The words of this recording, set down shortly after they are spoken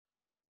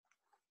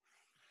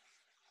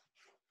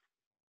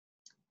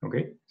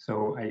Okay,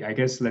 so I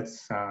guess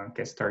let's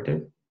get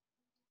started.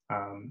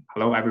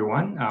 Hello,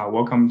 everyone.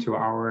 Welcome to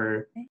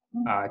our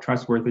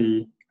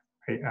trustworthy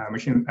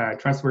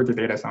trustworthy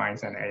data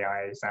science and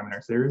AI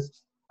seminar series.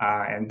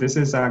 And this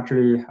is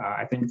actually,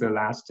 I think, the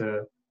last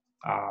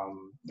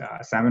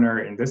seminar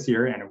in this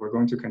year, and we're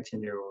going to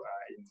continue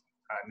in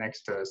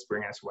next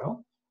spring as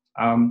well.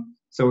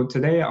 So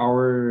today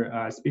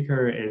our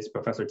speaker is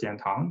Professor Jian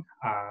Tang,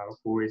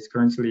 who is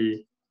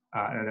currently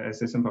an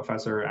assistant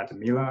professor at the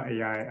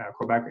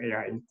Mila-Quebec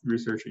AI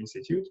Research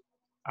Institute,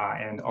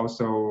 and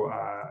also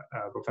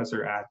a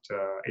professor at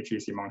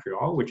HEC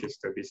Montreal, which is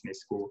the business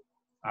school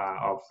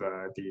of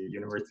the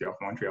University of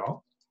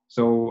Montreal.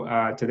 So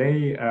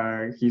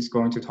today he's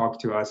going to talk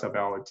to us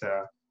about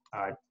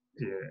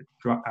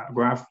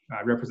graph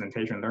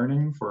representation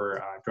learning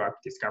for drug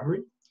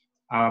discovery.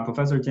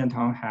 Professor Jian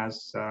Tang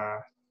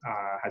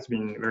has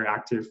been very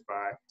active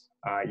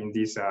in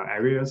these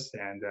areas,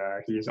 and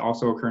he is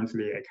also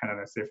currently a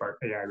Canada CIFAR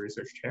AI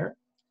research chair.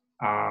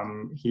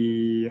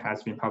 He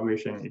has been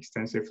publishing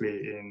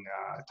extensively in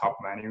top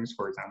venues,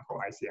 for example,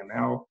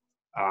 ICML,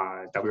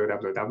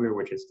 WWW,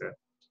 which is the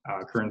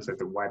current of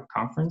the web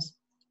conference.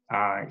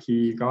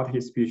 He got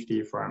his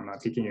PhD from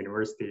Peking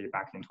University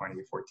back in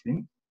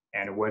 2014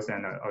 and was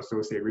an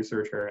associate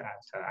researcher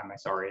at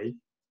MSRA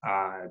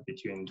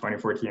between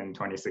 2014 and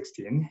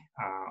 2016.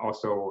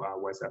 Also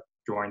was a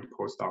joint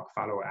postdoc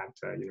fellow at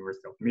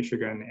University of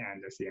Michigan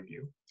and the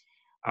CMU.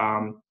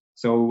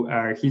 So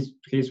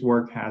his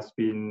work has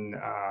been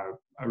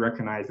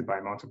recognized by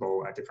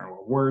multiple different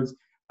awards,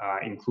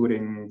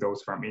 including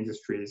those from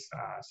industries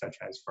such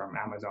as from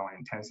Amazon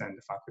and Tencent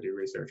Faculty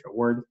Research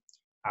Award.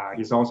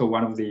 He's also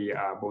one of the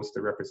most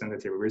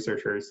representative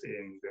researchers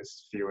in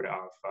this field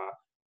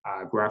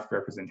of graph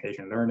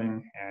representation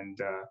learning, and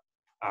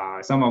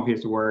some of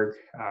his work,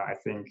 I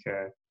think,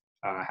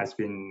 has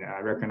been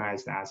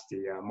recognized as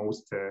the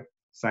most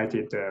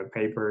cited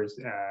papers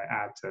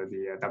at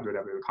the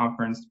WWW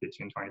conference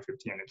between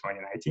 2015 and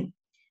 2019.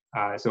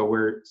 So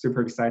we're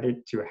super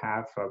excited to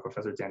have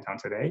Professor Jian Tang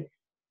today.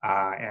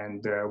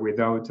 And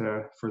without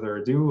further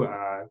ado,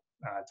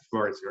 the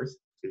floor is yours.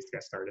 Please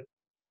get started.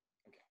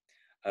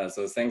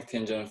 So thanks,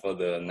 Tianzhen, for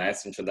the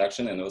nice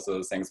introduction, and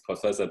also thanks,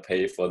 Professor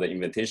Pei, for the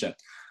invitation.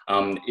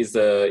 It's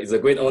a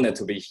great honor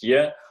to be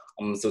here.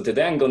 So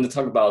today I'm going to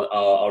talk about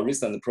our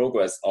recent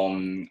progress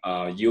on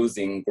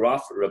using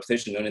graph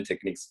representation learning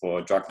techniques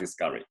for drug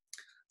discovery.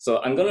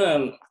 So I'm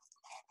gonna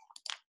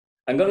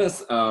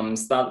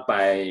start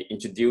by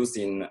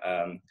introducing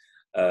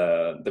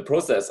the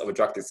process of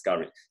drug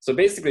discovery. So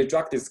basically,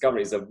 drug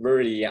discovery is a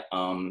very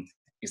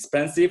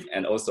expensive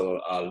and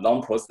also a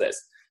long process.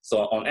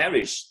 So on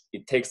average,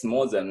 it takes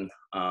more than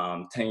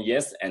 10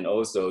 years and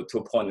also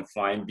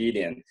 $2.5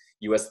 billion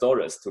US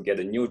to get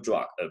a new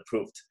drug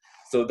approved.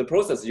 So the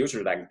process is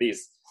usually like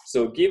this.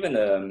 So given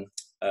a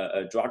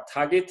drug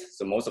target,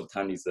 so most of the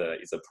time is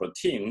a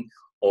protein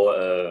or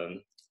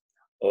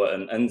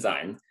an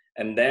enzyme,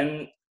 and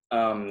then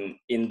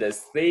in the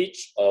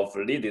stage of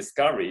lead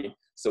discovery,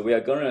 so we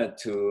are gonna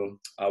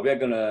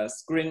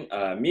screen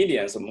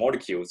millions of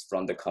molecules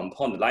from the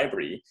compound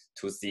library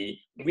to see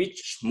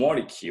which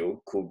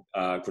molecule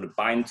could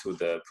bind to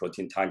the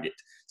protein target.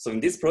 So in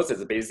this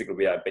process, basically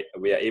we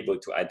are able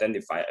to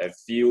identify a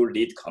few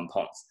lead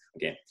compounds.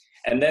 Okay.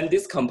 And then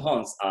these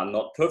compounds are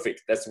not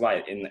perfect. That's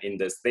why in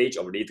the stage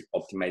of lead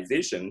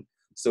optimization,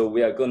 so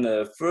we are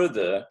gonna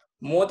further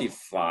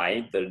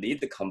modify the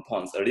lead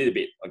compounds a little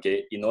bit,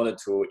 okay, in order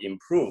to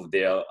improve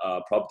their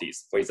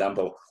properties. For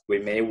example, we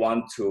may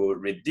want to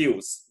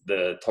reduce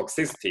the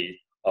toxicity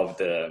of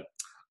the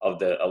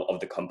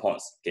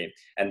compounds, okay.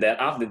 And then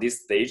after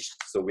this stage,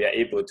 so we are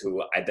able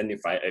to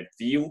identify a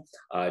few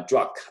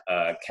drug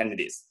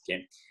candidates,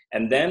 okay.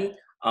 And then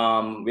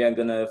we are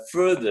gonna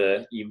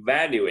further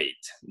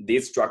evaluate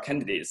these drug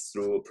candidates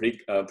through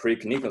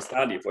preclinical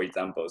study, for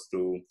example,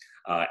 through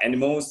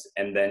animals.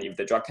 And then if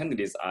the drug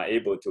candidates are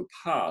able to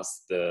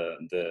pass the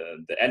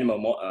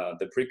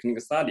preclinical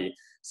study,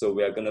 so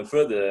we are gonna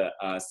further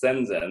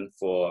send them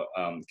for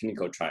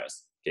clinical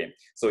trials. Okay,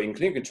 so in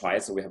clinical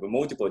trials, we have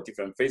multiple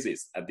different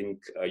phases. I think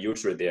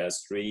usually there are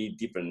 3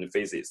 different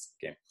phases.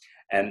 Okay,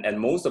 and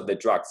most of the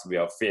drugs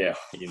will fail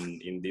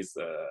in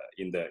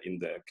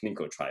the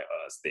clinical trial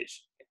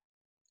stage.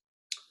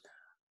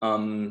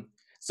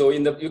 So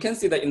you can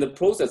see that in the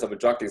process of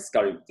drug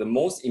discovery, the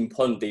most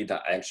important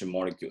data are actually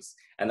molecules,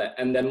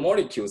 and then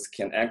molecules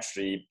can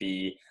actually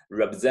be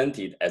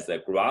represented as a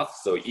graph.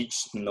 So each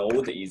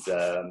node is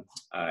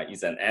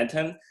an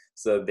atom.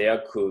 So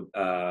there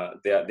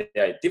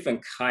are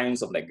different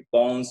kinds of like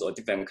bonds or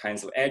different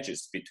kinds of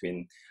edges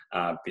between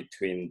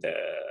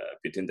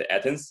the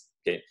atoms.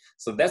 Okay,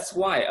 so that's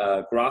why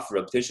graph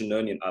representation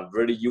learning are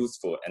very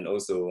useful and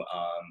also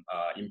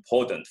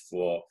important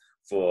for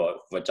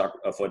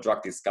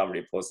drug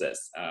discovery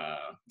process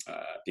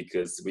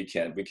because we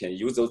can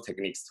use those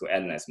techniques to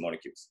analyze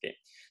molecules. Okay,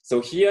 so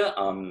here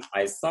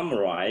I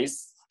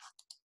summarize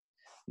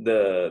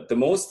the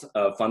most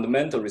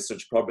fundamental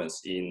research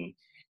problems in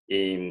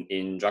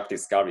in drug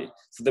discovery.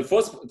 So the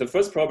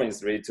first problem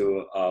is related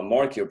to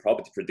molecule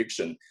property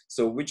prediction.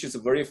 So which is a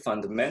very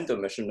fundamental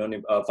machine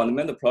learning,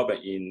 fundamental problem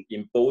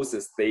in both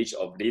the stage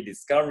of lead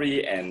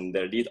discovery and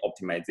the lead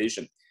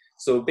optimization.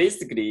 So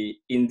basically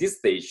in this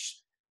stage,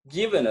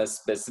 given a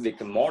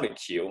specific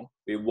molecule,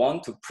 we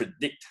want to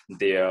predict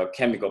their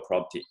chemical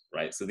property,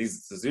 right? So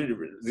this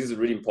is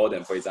really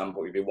important. For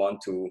example, if we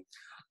want to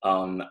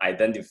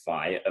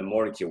identify a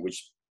molecule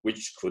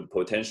which could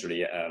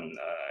potentially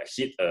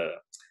hit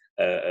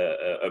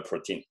a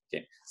protein.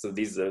 Okay, so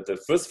this is the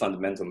first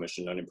fundamental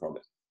machine learning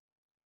problem.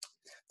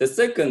 The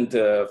second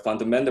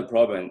fundamental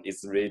problem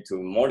is related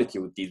to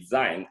molecule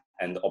design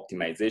and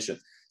optimization.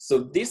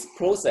 So this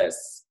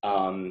process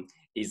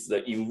is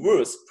the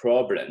inverse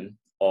problem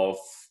of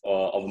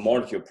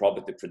molecule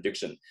property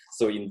prediction.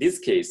 So in this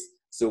case,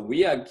 so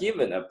we are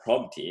given a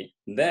property,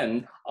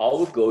 then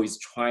our goal is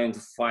trying to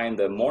find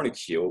a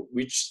molecule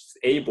which is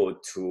able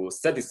to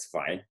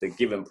satisfy the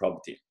given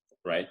property,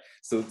 right?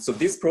 So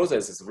this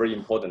process is very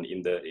important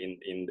in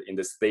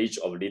the stage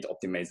of lead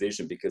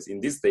optimization, because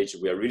in this stage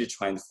we are really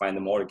trying to find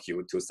a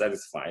molecule to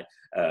satisfy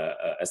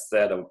a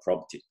set of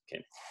property.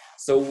 Okay,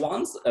 so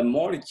once a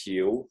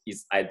molecule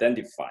is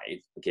identified,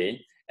 okay,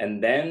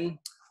 and then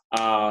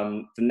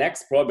the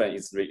next problem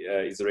is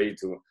related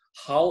to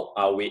how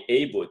are we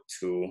able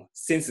to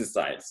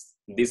synthesize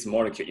this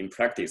molecule in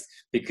practice,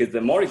 because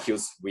the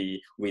molecules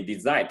we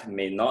designed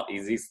may not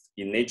exist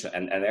in nature,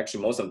 and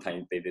actually most of the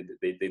time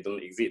they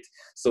don't exist.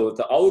 So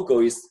our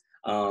goal is,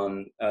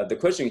 the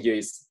question here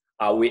is,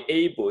 are we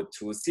able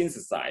to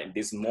synthesize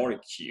this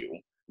molecule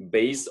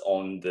based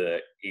on the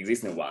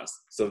existing ones?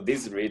 So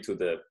this is related to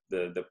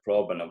the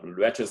problem of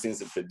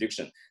retrosynthesis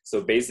prediction.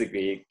 So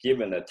basically,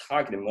 given a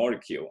target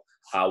molecule,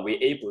 are we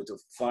able to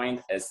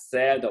find a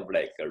set of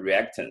like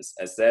reactants,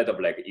 a set of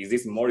like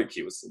existing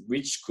molecules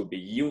which could be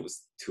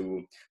used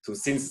to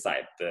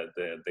synthesize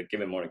the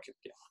given molecule?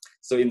 Yeah.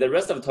 So in the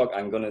rest of the talk,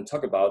 I'm going to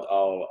talk about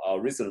our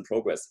recent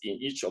progress in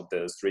each of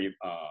the three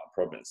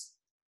problems.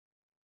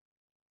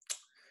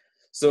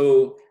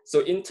 So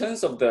in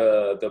terms of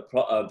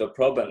the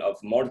problem of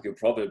molecule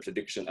property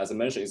prediction, as I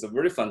mentioned, is a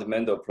very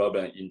fundamental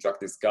problem in drug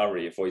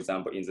discovery. For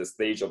example, in the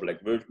stage of like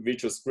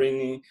virtual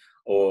screening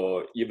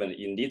or even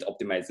in lead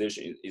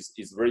optimization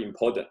is very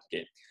important.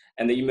 Okay,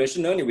 and in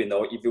machine learning, we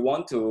know if you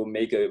want to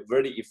make a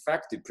very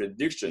effective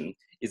prediction,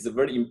 it's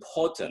very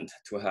important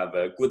to have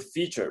a good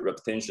feature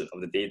representation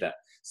of the data.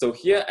 So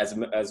here, as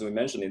we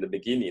mentioned in the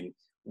beginning,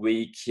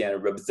 we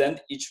can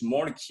represent each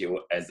molecule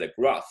as a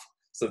graph.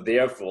 So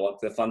therefore,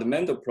 the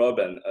fundamental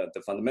problem,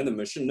 the fundamental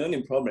machine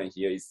learning problem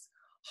here is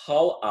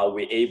how are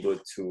we able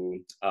to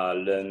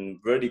learn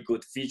very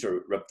good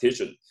feature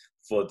repetition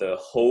for the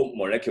whole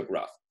molecular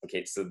graph?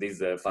 Okay, so this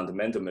is a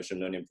fundamental machine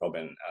learning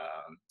problem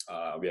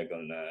we are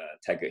going to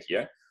tackle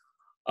here.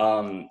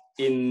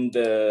 In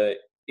the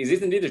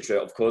existing literature,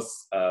 of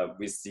course,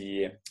 we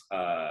see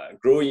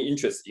growing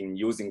interest in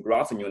using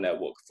graph neural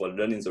network for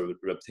learning the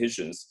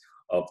repetitions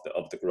of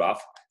the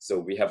graph. So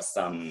we have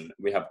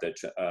the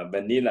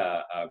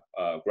vanilla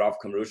graph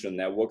convolution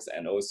networks,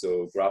 and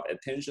also graph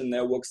attention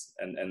networks,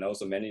 and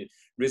also many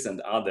recent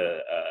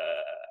other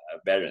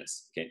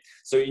variants. Okay,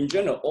 so in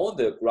general, all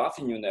the graph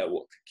neural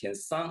network can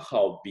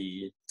somehow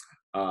be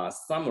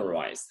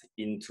summarized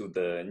into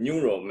the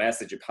neural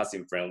message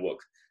passing framework.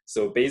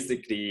 So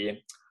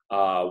basically,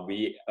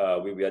 we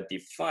will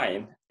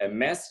define a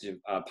message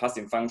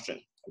passing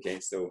function. Okay,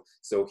 so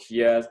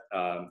here.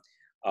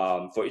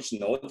 For each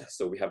node,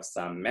 so we have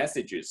some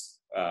messages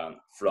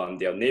from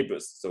their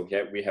neighbors. So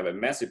here we have a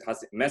message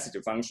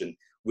function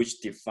which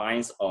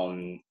defines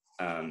on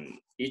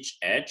each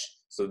edge.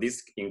 So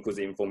this includes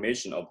the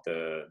information of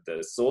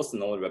the source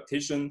node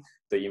repetition,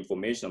 the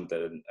information of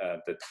the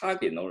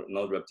target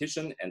node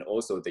repetition, and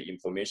also the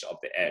information of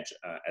the edge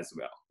as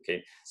well.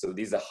 Okay, so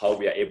these are how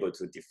we are able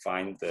to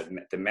define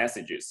the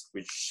messages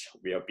which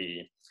will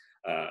be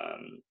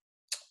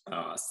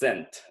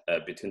sent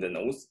between the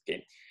nodes.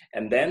 Okay,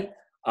 and then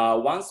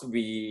once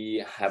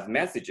we have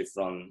messages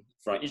from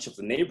each of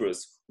the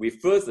neighbors, we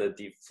further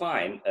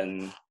define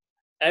an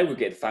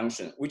aggregate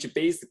function, which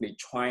basically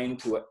trying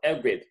to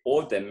aggregate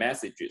all the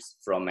messages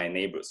from my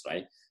neighbors,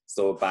 right?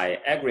 So by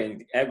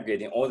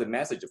aggregating all the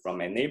messages from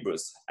my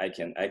neighbors, I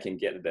can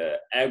get the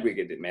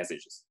aggregated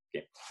messages.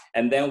 Okay,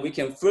 and then we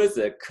can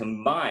further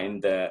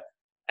combine the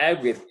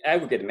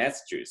aggregate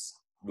messages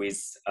with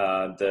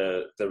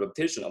the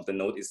repetition of the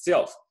node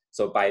itself.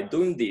 So by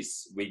doing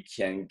this, we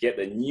can get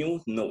a new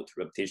node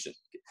repetition.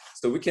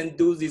 So we can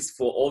do this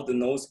for all the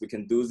nodes. We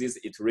can do this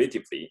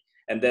iteratively,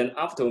 and then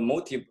after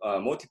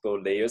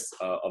multiple layers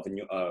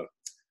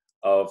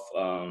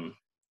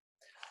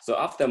so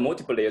after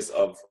multiple layers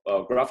of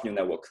graph neural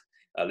network,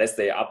 let's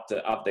say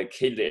after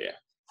K layer,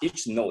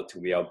 each node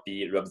will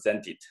be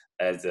represented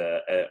as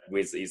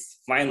with its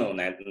final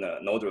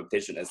node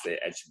repetition as a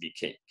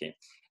HBK. Okay,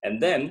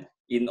 and then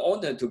in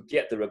order to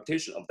get the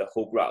repetition of the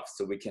whole graph,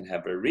 so we can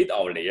have a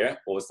readout layer,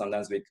 or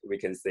sometimes we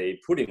can say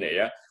pulling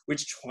layer,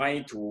 which try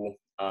to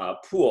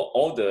pull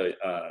all the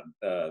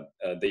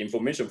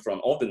information from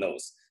all the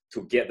nodes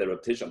to get the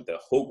repetition of the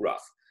whole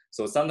graph.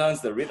 So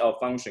sometimes the readout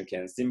function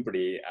can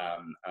simply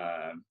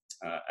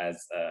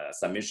as a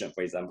summation.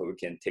 For example, we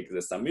can take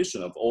the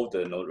summation of all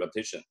the node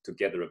repetition to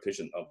get the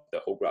repetition of the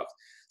whole graph.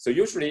 So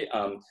usually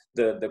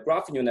the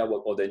graph neural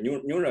network or the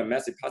neural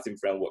massive processing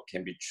framework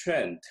can be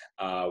trained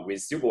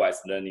with supervised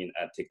learning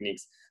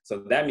techniques.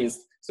 So that means,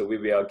 so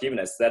we are given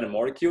a set of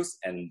molecules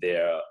and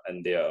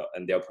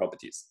their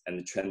properties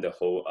and train the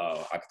whole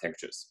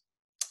architectures.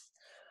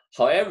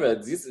 However,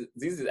 this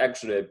is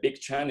actually a big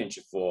challenge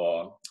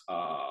for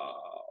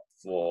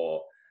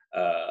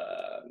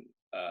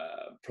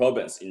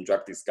problems in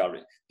drug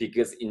discovery,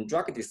 because in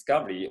drug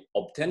discovery,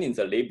 obtaining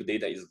the label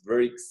data is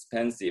very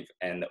expensive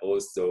and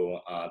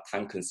also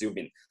time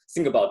consuming.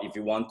 Think about if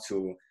you want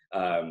to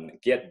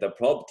get the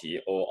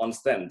property or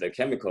understand the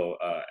chemical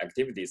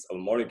activities of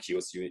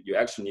molecules, you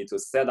actually need to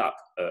set up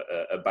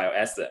a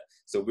bioassay,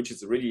 so which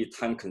is really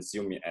time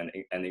consuming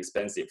and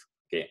expensive.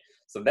 Okay,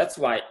 so that's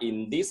why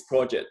in this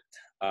project,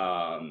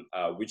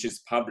 which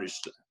is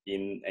published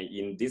in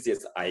this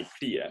year's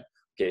iClear,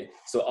 okay,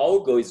 so our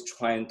goal is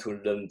trying to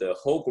learn the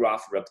whole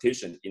graph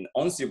repetition in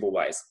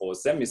unsupervised or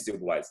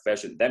semi-supervised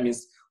fashion. That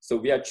means, so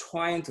we are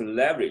trying to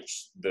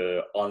leverage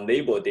the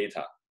on-label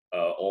data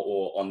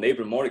or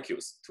on-label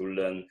molecules to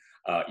learn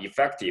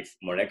effective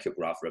molecular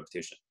graph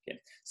repetition. Okay,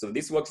 so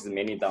this work is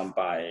mainly done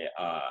by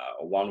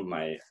one of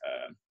my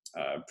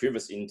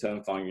previous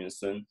intern, Fang Yun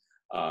Sun,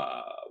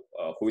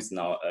 who is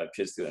now a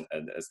PhD student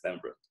at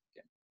Stanford.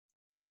 Okay.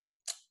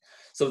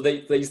 So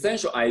the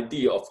essential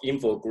idea of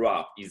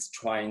infograph is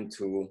trying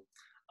to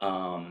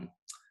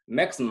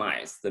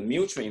maximize the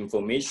mutual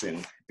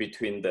information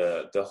between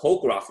the whole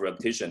graph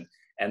repetition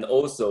and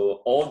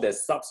also all the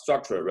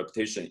substructural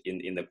repetition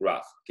in the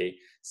graph. Okay,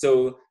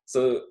 so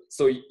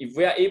if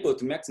we are able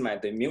to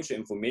maximize the mutual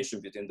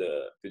information between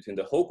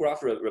the whole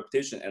graph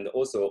repetition and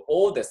also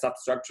all the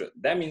substructure,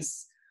 that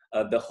means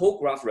the whole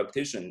graph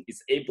repetition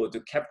is able to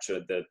capture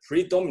the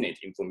predominant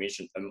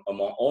information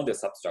among all the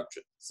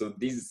substructure. So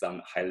this is some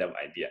high-level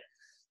idea.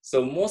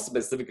 So more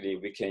specifically,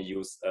 we can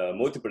use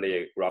multiple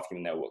layer graph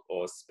neural network,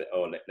 or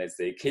let's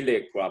say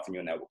K-layer graph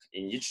neural network.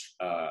 In each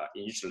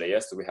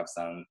layer, so we have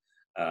some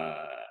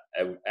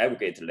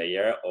aggregate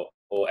layer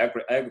or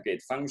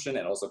aggregate function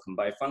and also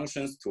combine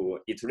functions to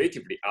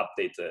iteratively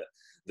update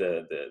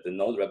the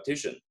node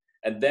repetition.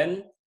 And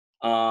then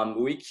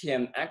we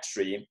can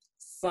actually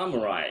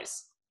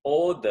summarize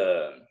all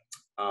the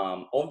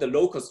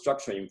local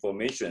structural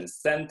information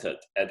centered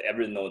at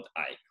every node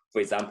I. For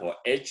example,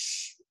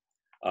 H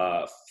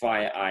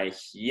phi I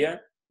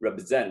here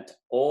represent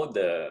all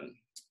the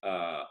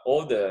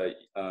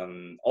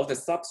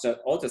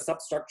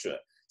substructure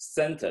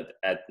centered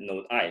at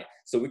node I.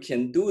 So we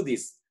can do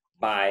this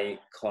by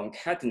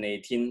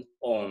concatenating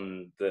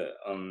on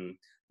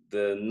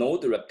the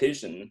node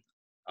repetition,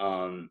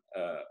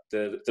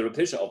 the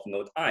repetition of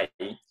node I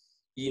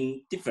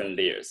in different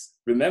layers.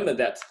 Remember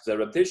that the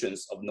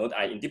repetitions of node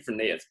I in different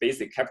layers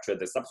basically capture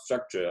the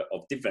substructure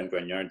of different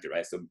granularity,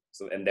 right? So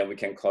and then we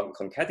can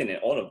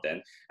concatenate all of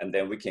them, and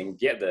then we can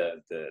get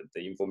the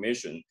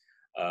information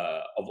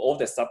of all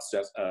the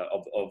substructure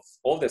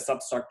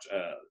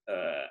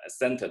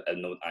centered at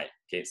node I.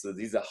 Okay, so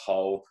these are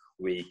how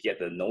we get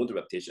the node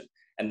repetition,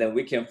 and then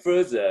we can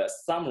further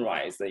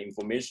summarize the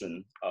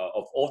information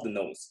of all the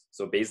nodes.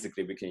 So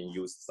basically, we can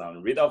use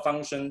some readout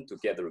function to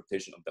get the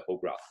repetition of the whole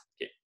graph.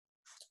 Okay.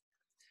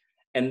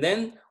 And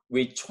then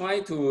we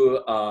try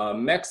to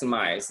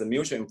maximize the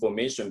mutual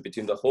information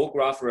between the whole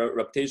graph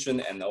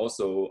repetition and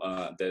also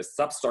the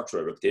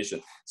substructural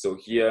repetition. So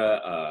here,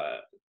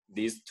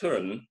 this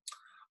term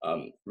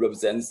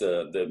represents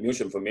the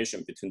mutual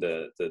information between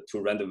the two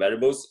random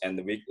variables, and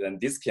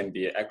this can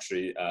be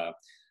actually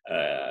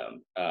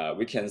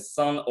we can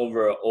sum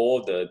over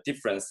all the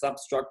different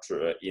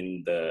substructure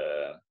in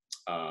the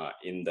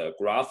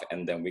graph,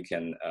 and then we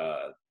can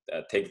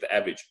take the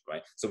average,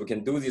 right? So we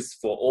can do this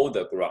for all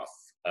the graph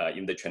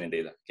in the training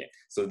data. Okay,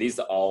 so these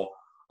are all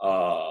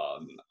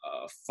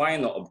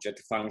final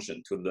objective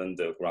function to learn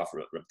the graph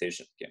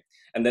repetition. Okay,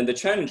 and then the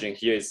challenging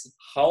here is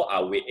how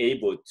are we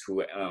able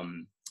to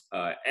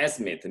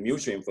estimate the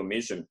mutual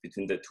information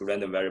between the two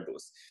random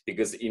variables?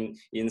 Because in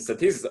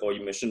statistics or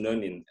in machine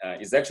learning,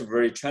 it's actually a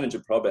very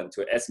challenging problem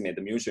to estimate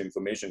the mutual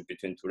information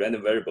between two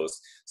random variables.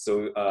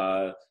 So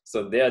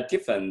so there are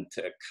different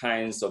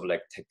kinds of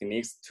like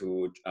techniques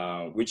to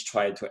which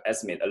try to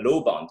estimate a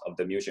low bound of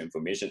the mutual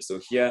information. So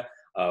here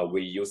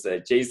we use a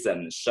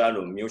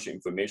JSON-Shalom mutual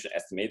information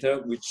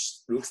estimator,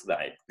 which looks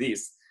like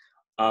this.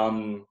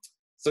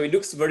 So it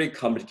looks very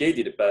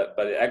complicated,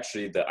 but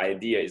actually the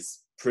idea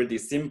is pretty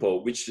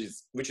simple, which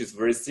is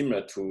very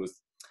similar to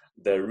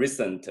the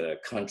recent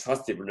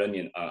contrastive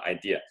learning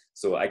idea.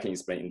 So I can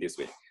explain in this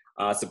way.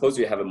 Suppose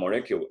you have a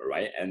molecule,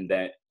 right? And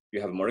then you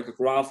have a molecular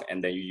graph,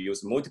 and then you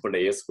use multiple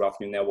layers graph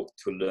neural network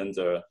to learn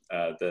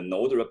the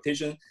node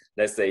repetition.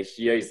 Let's say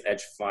here is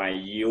H phi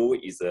U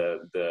is the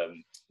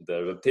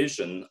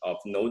repetition of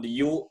node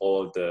U,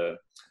 or the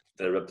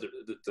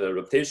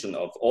repetition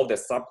of all the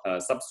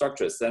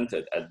substructures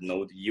centered at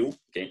node U.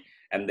 Okay,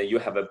 and then you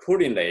have a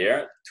pooling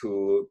layer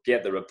to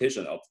get the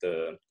reputation of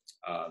the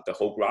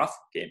whole graph,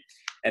 okay?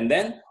 And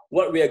then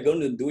what we are going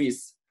to do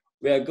is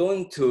we are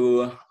going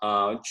to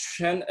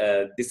train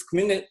a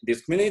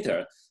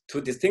discriminator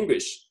to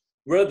distinguish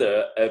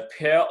whether a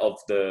pair of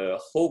the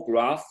whole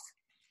graph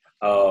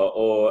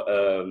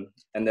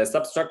and the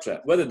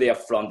substructure, whether they are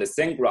from the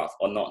same graph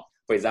or not.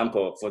 For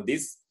example, for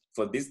these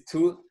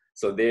two,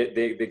 so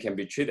they can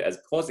be treated as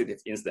positive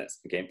instance,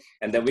 okay?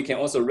 And then we can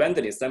also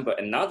randomly sample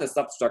another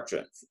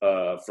substructure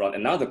from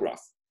another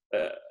graph.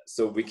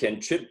 So we can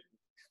treat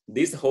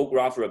this whole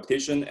graph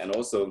reputation and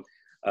also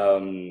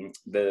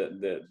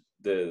the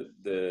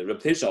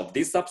reputation of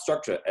this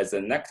substructure as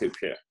a negative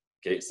pair.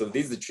 Okay, so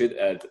this is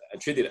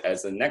treated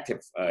as a negative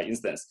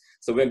instance.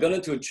 So we're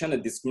going to train a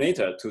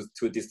discriminator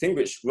to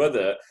distinguish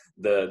whether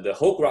the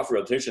whole graph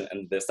reputation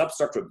and the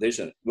substructure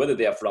reputation, whether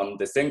they are from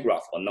the same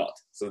graph or not.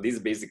 So this is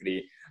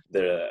basically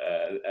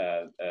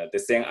the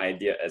same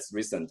idea as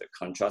recent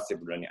contrastive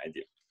learning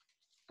idea.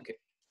 Okay,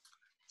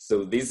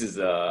 so this is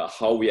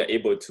how we are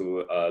able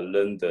to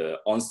learn the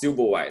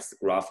unsupervised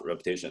graph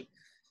reputation.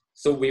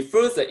 So we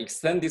further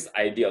extend this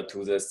idea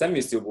to the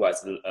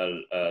semi-supervised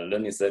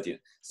learning setting.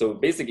 So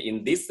basically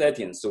in this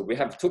setting, so we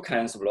have two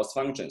kinds of loss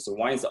functions. So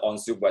one is the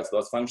unsupervised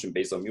loss function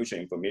based on mutual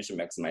information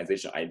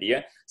maximization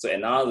idea. So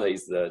another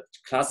is the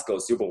classical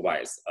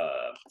supervised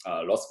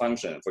loss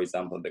function, for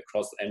example, the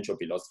cross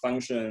entropy loss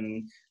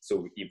function.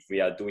 So if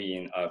we are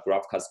doing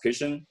graph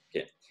classification,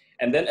 okay.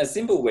 And then a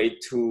simple way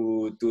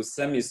to do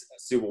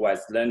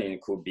semi-supervised learning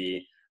could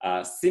be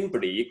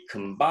simply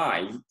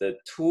combine the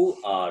two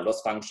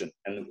loss function.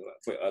 And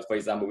for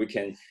example, we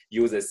can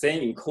use the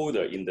same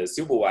encoder in the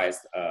supervised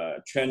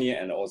training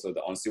and also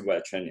the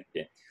unsupervised training.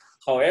 Okay.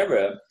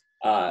 However,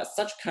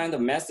 such kind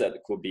of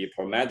method could be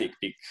problematic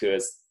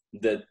because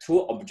the two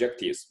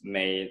objectives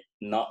may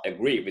not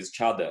agree with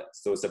each other.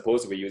 So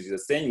suppose we use the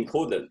same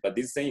encoder, but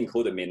this same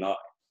encoder may not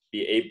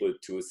be able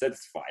to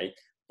satisfy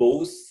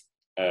both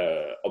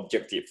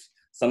objectives.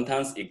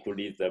 Sometimes it could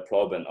lead the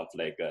problem of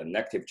like a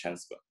negative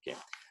transfer. Okay.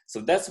 So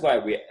that's why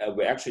we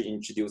actually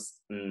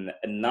introduced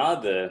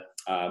another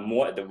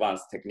more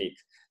advanced technique.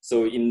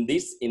 So in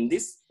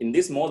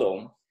this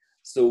model,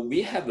 so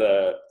we have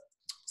a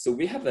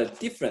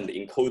different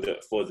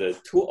encoder for the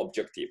two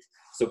objectives.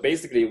 So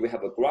basically, we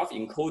have a graph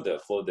encoder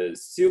for the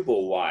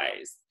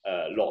supervised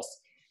loss,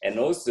 and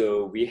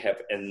also we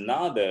have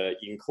another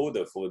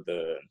encoder for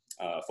the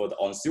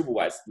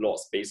unsupervised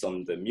loss based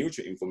on the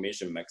mutual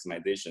information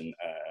maximization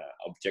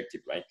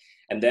objective, right?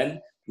 And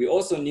then we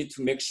also need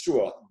to make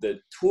sure the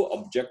two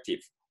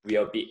objectives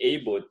will be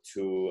able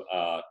to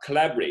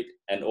collaborate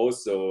and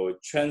also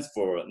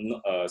transfer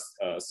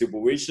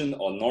supervision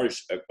or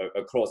knowledge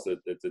across the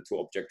two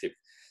objectives.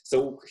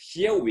 So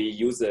here we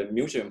use a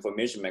mutual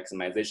information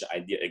maximization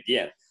idea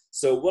again.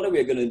 So what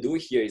we're going to do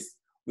here is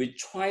we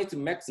try to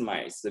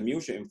maximize the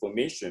mutual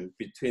information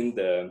between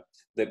the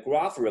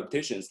graph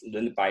repetitions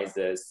learned by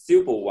the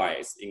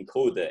supervised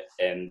encoder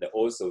and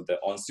also the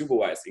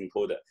unsupervised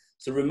encoder.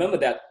 So remember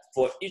that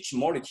for each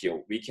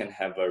molecule, we can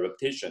have a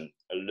repetition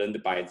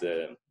learned by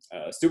the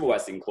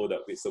supervised encoder.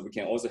 So we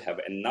can also have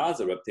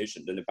another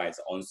repetition learned by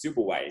the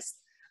unsupervised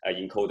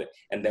encoder.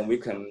 And then we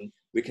can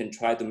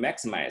try to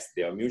maximize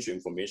their mutual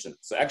information.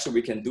 So actually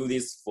we can do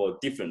this for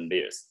different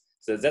layers.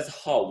 So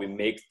that's how we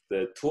make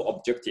the two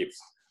objectives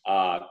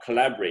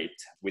collaborate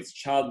with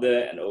each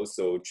other and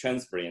also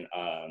transferring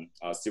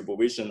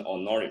supervision or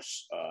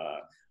knowledge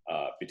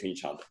between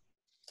each other.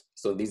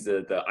 So this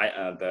is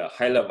the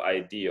high-level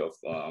idea of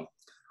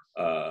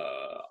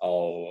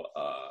our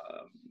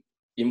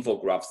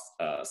infographs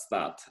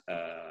start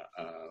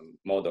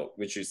model,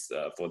 which is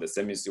for the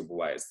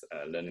semi-supervised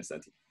learning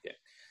setting. Yeah.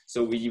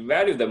 So we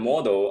evaluate the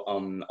model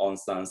on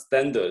some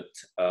standard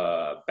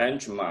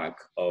benchmark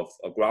of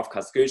graph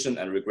classification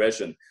and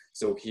regression.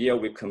 So here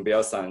we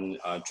compare some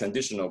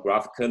traditional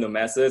graph kernel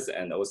methods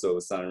and also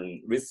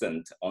some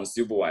recent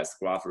unsupervised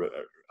graph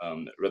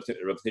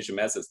repetition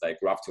methods like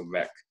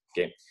graph-to-vec.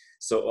 Okay,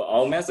 so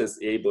our method is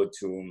able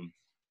to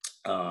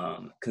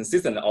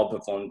consistently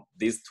outperform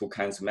these two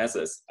kinds of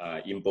methods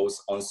in both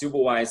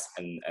unsupervised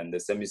and the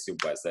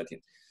semi-supervised setting.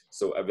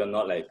 So I will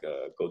not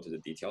go to the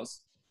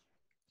details.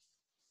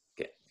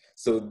 Okay,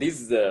 so this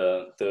is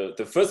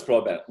the first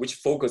problem, which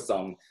focuses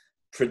on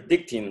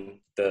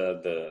predicting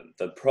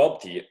the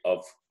property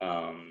of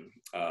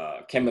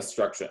chemical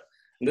structure.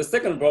 And the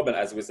second problem,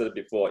 as we said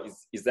before,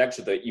 is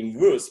actually the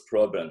inverse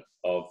problem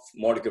of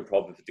molecular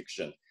property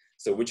prediction.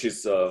 So which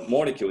is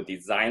molecule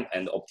design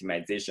and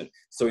optimization.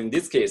 So in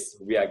this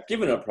case, we are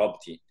given a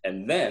property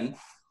and then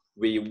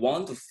we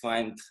want to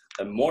find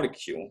a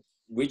molecule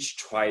which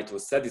try to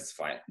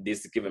satisfy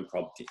this given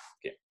property.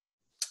 Okay.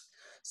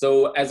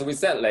 So as we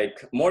said,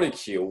 like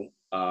molecule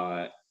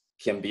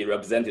can be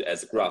represented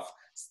as a graph.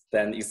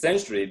 Then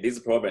essentially this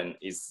problem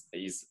is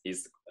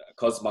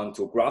correspond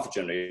to graph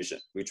generation.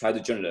 We try to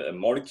generate a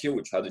molecule,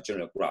 we try to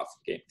generate a graph,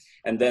 okay?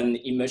 And then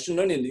in machine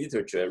learning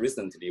literature,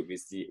 recently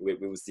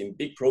we've seen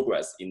big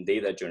progress in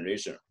data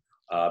generation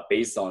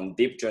based on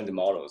deep joint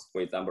models.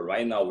 For example,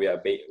 right now we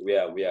are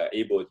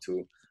able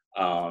to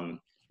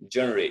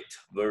generate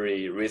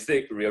very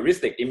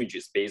realistic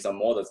images based on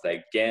models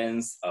like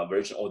GANs,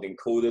 version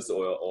autoencoders,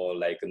 or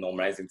like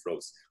normalizing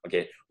flows.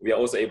 Okay, we are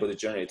also able to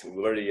generate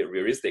very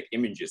realistic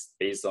images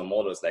based on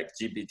models like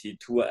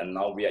GPT-2, and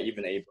now we are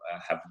even able to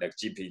have like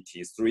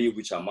GPT-3,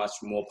 which are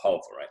much more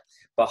powerful, right?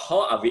 But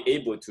how are we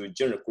able to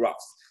generate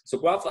graphs? So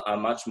graphs are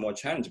much more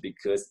challenging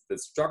because the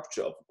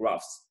structure of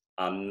graphs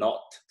are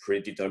not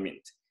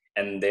predetermined,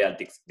 and they are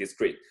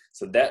discrete.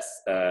 So that's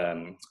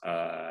add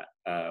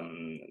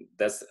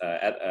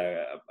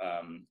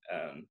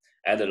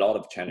a lot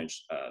of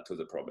challenge to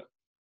the problem.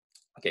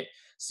 Okay,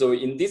 so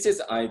in this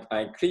is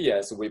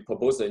clear. So we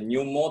propose a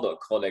new model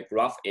called a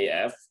graph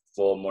AF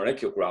for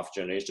molecular graph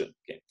generation.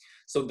 Okay,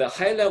 so the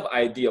high level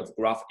idea of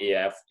graph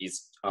AF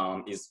is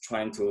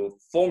trying to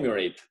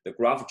formulate the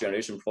graph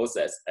generation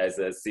process as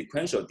a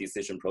sequential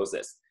decision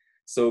process.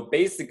 So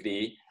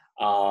basically,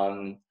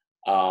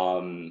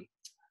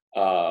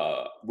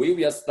 we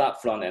will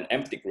start from an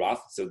empty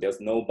graph, so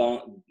there's no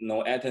bound,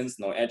 no atoms,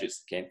 no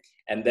edges. Okay,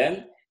 and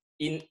then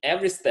in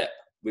every step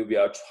we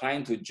are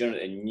trying to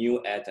generate a new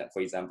atom.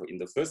 For example, in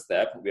the first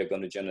step we are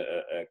going to generate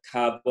a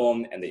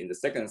carbon, and in the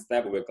second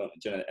step we're going to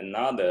generate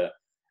another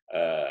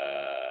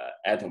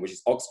atom, which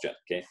is oxygen.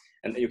 Okay,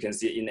 and you can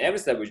see in every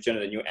step we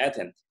generate a new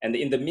atom, and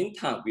in the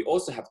meantime we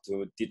also have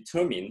to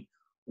determine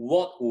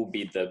what will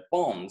be the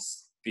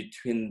bonds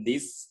between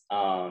this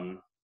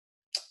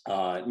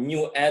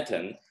new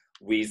atom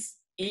with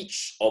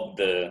each of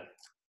the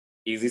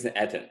existing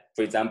atom.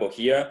 For example,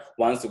 here,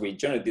 once we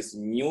generate this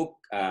new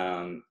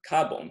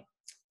carbon,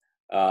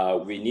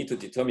 we need to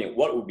determine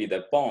what would be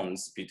the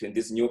bonds between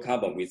this new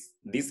carbon with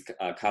this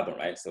carbon,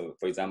 right? So,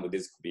 for example,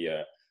 this could be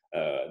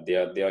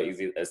there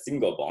is a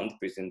single bond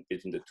between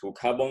the two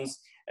carbons,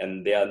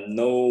 and there are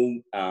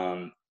no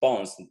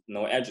bonds,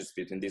 no edges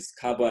between this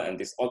carbon and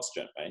this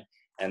oxygen, right?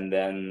 And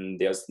then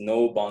there's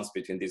no bonds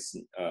between these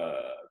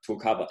two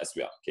carbon as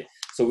well. Okay,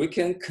 so we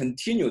can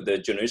continue the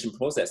generation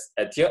process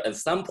until at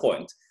some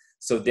point,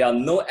 so there are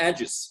no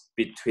edges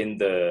between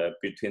the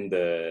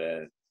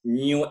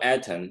new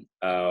atom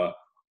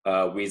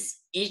with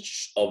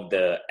each of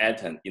the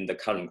atom in the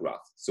current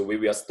graph. So we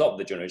will stop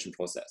the generation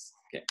process.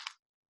 Okay,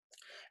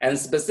 and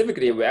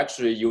specifically we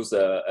actually use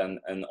an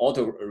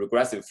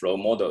autoregressive flow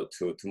model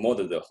to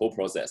model the whole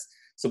process.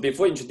 So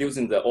before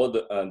introducing the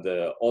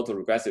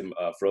autoregressive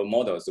flow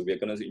model, so we are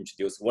going to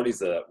introduce what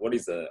is a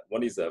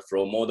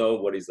flow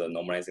model, what is a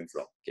normalizing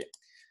flow. Okay.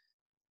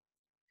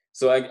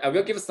 So I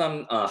will give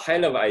some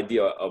high-level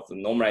idea of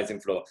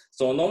normalizing flow.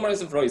 So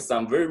normalizing flow is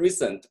some very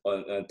recent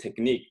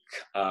technique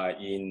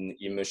in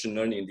machine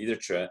learning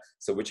literature,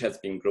 so which has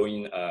been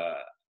growing,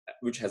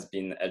 which has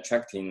been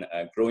attracting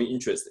growing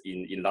interest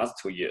in last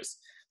 2 years.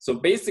 So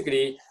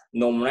basically,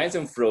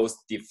 normalizing flows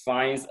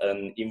defines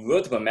an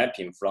invertible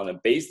mapping from a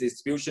base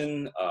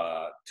distribution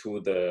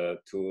to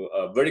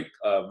a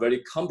very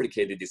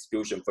complicated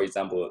distribution. For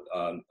example,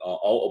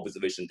 all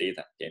observation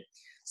data. Okay,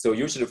 so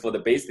usually for the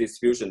base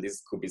distribution,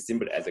 this could be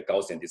simple as a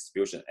Gaussian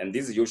distribution, and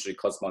this usually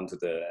corresponds to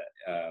the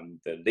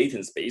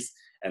latent space,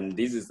 and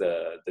this is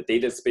the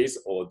data space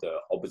or the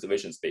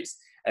observation space,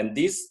 and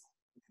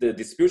the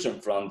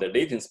distribution from the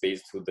latent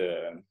space to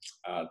the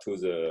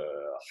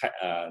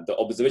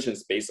observation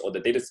space or the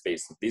data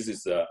space. This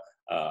is a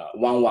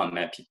 1-1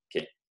 mapping.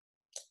 Okay,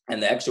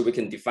 and actually we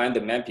can define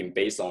the mapping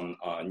based on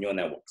neural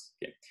networks.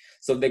 Okay,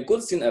 so the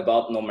good thing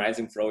about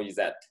normalizing flow is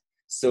that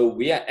so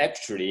we are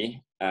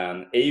actually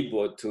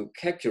able to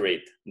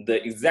calculate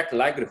the exact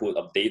likelihood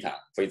of data.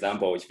 For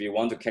example, if we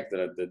want to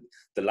calculate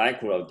the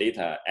likelihood of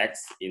data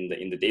X in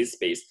the data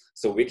space,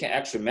 so we can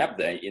actually map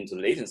that into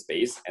the latent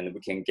space, and we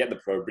can get the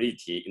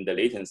probability in the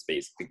latent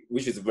space,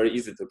 which is very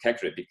easy to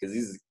calculate because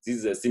this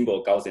is a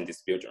simple Gaussian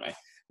distribution, right?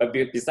 But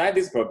besides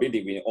this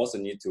probability, we also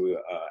need to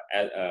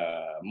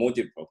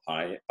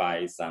multiply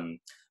by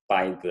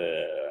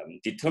the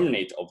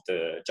determinant of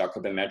the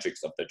Jacobian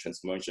matrix of the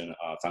transformation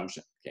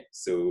function. Okay,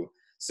 so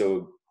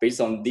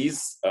based on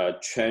this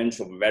change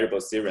of variable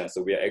theorem,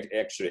 so we are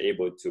actually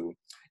able to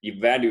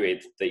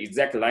evaluate the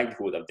exact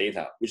likelihood of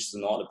data, which is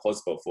not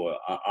possible for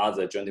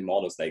other generative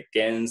models like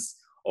GANs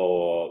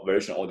or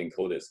version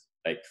autoencoders.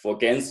 Like for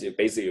GANs,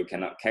 basically you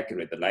cannot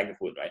calculate the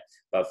likelihood, right?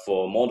 But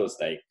for models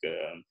like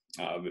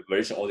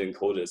version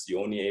autoencoders,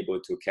 you're only able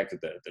to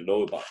calculate the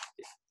lower bound.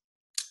 Okay.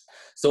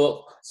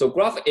 So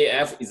graph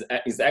AF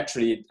is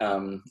actually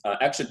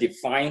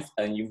defines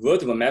an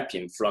invertible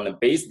mapping from the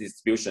base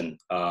distribution,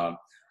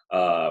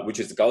 which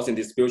is Gaussian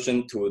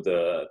distribution, to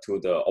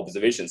the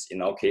observations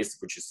in our case,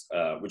 which is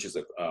a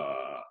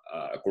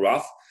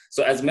graph.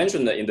 So as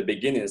mentioned in the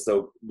beginning,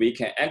 so we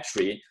can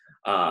actually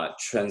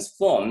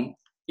transform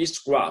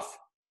each graph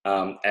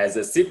as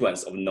a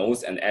sequence of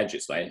nodes and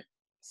edges, right?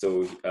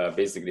 So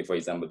basically, for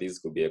example, this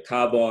could be a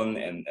carbon,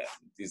 and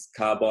this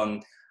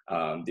carbon.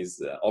 This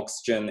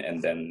oxygen,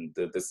 and then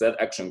the third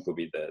action could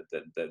be the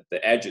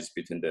edges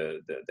between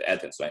the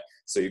atoms, right?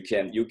 So you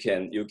can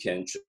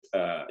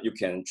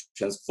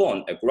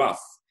transform a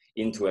graph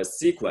into a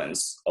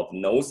sequence of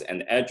nodes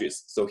and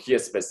edges. So here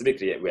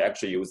specifically, we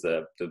actually use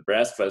the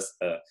breadth first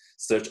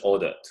search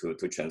order to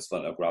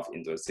transform a graph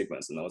into a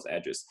sequence of nodes and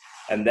edges.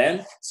 And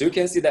then, so you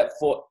can see that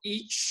for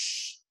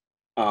each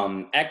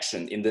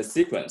action in the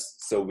sequence,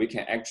 so we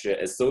can actually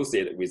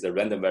associate it with a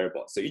random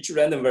variable. So each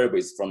random variable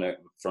is from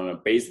a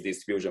base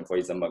distribution, for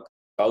example,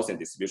 Gaussian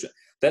distribution.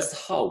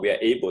 That's how we are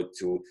able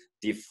to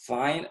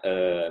define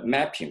a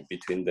mapping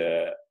between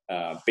the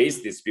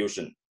base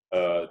distribution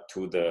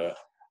to the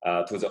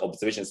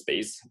observation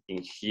space.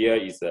 In here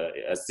is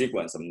a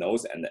sequence of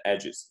nodes and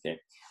edges. Okay,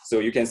 so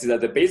you can see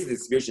that the base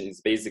distribution is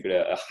basically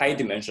a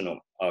high-dimensional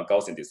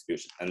Gaussian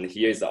distribution, and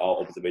here is our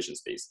observation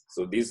space.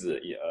 So this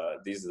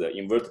is the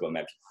invertible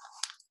mapping.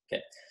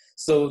 Okay,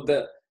 so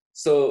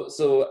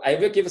I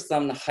will give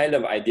some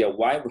high-level idea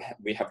why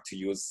we have to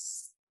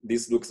use.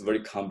 This looks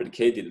very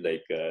complicated,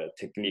 like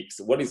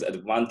techniques. What is the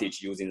advantage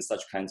using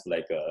such kinds of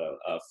like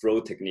a flow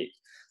technique?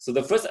 So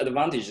the first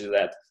advantage is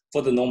that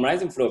for the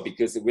normalizing flow,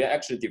 because we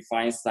actually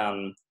define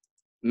some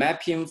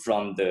mapping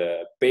from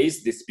the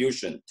base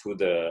distribution to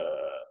the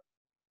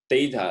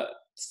data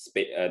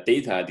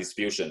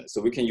distribution.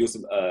 So we can use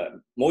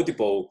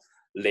multiple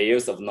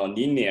layers of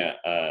nonlinear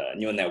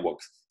neural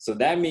networks. So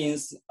that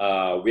means we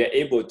are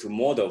able to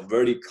model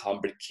very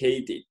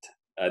complicated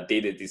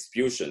data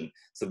distribution.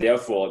 So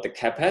therefore, the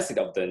capacity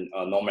of the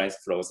normalized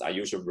flows are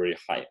usually very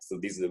high. So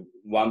this is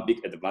one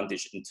big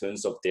advantage in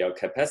terms of their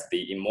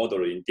capacity in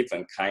modeling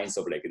different kinds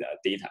of like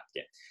data.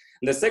 Yeah.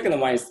 And the second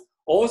one is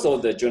also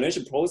the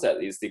generation process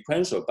is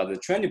sequential, but the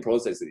training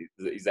process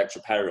is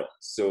actually parallel.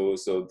 So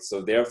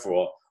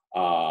therefore,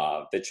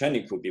 the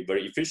training could be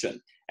very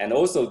efficient. And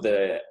also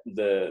the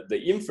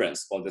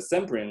inference or the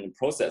sampling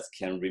process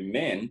can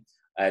remain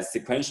as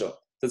sequential.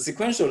 The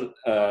sequential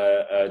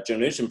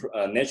generation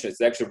nature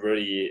is actually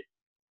very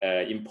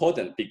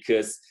important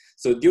because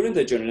so during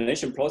the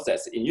generation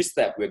process, in each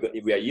step,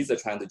 we are either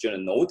trying to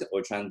generate a node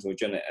or trying to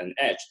generate an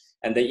edge.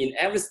 And then in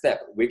every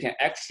step, we can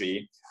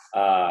actually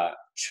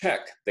check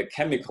the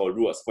chemical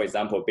rules. For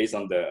example, based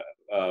on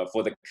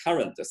for the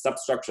current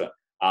substructure,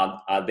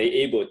 are they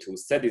able to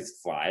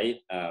satisfy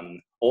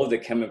all the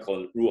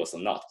chemical rules or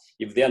not?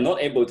 If they are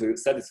not able to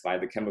satisfy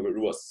the chemical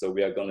rules, so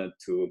we are going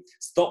to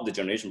stop the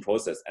generation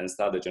process and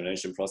start the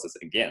generation process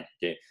again.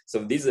 Okay,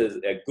 so this is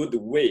a good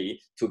way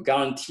to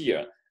guarantee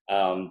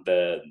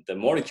the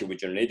molecule we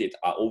generated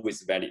are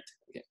always valid.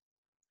 Okay,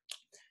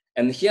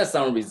 and here are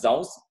some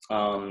results.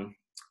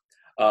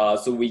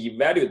 So we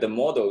evaluate the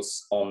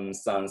models on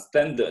some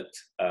standard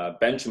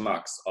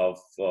benchmarks of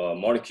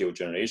molecule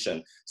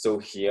generation. So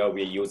here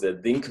we use a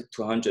Zinc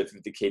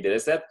 250K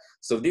dataset.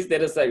 So this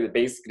dataset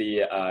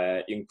basically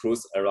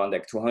includes around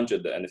like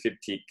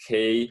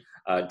 250K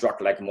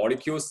drug-like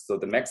molecules. So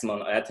the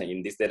maximum atom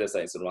in this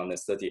dataset is around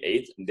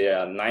 38. There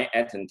are 9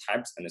 atom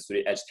types and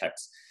 3 edge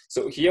types.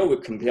 So here we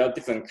compare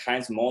different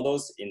kinds of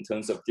models in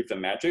terms of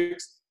different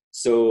metrics.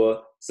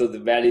 So the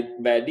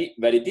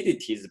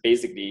validity is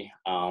basically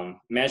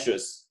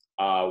measures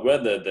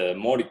whether the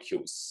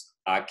molecules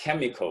are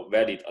chemical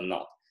valid or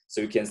not.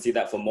 So you can see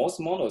that for most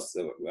models,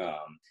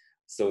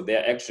 so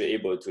they're actually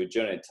able to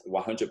generate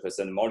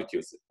 100%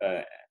 molecules.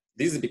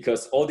 This is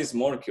because all these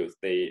molecules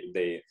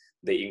they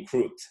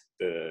include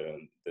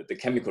the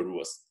chemical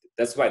rules.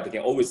 That's why they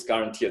can always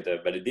guarantee the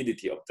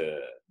validity of the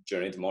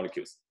generated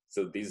molecules.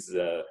 So this is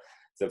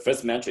the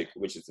first metric,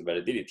 which is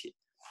validity.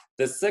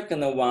 The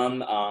second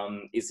one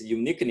is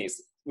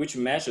uniqueness, which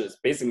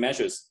basically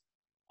measures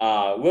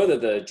whether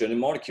the generated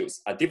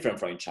molecules are different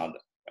from each other.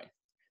 Right?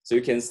 So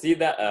you can see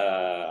that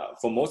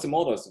for most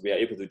models, we are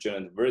able to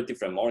generate very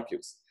different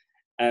molecules.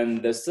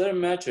 And the third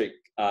metric,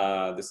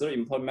 the third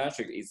important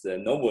metric is the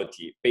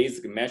novelty.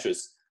 Basically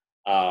measures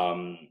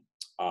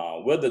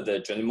whether the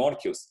generated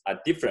molecules are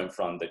different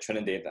from the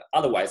training data.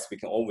 Otherwise, we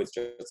can always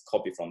just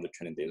copy from the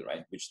training data,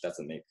 right? Which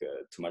doesn't make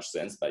too much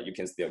sense, but you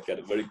can still get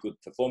a very good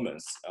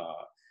performance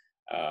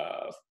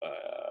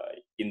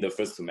in the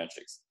first two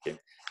metrics. Okay,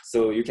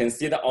 so you can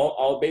see that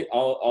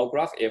our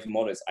graph AF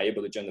models are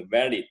able to generate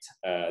valid,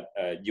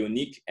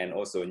 unique, and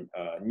also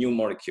new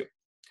molecule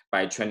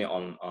by training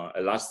on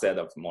a large set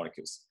of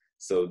molecules.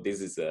 So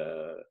this is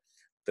the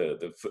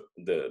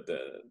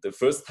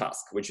first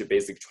task, which is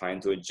basically trying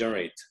to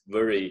generate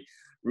very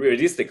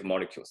realistic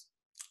molecules.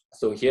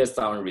 So here's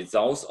some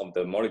results of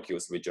the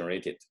molecules we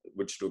generated,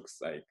 which looks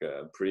like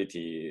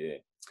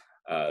pretty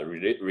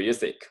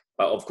realistic.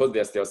 But of course,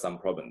 there's still some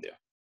problem there.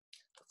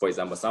 For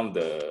example, some of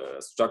the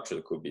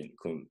structure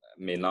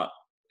may not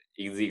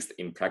exist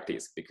in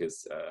practice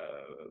because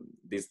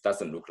this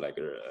doesn't look like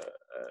a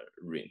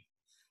ring.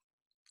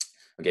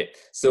 Okay,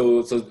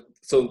 so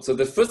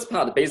the first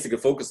part basically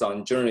focuses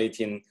on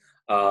generating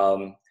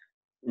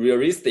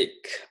realistic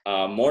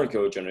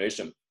molecule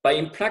generation. But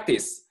in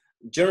practice,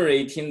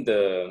 generating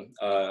the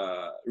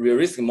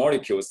realistic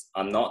molecules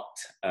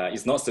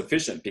is not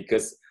sufficient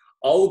because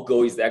our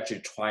goal is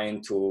actually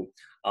trying to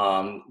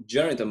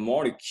generate a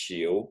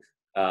molecule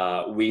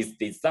with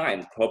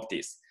designed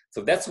properties.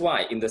 So that's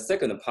why in the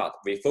second part,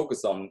 we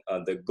focus on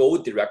the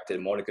goal-directed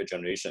molecule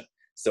generation.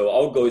 So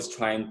our goal is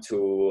trying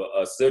to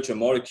search a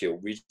molecule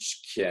which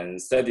can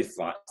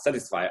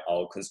satisfy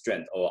our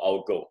constraint or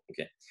our goal.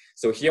 Okay.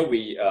 So here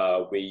we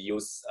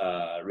use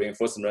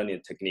reinforcement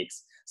learning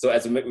techniques. So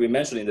as we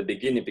mentioned in the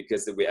beginning,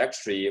 because we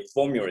actually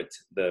formulate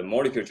the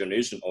molecule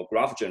generation or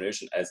graph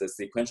generation as a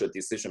sequential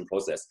decision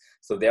process.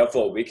 So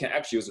therefore, we can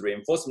actually use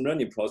reinforcement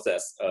learning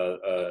process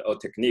or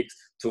techniques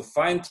to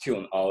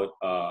fine-tune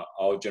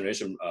our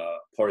generation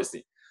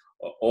policy.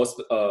 Or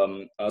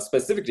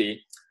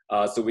specifically,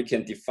 so we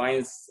can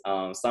define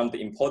some of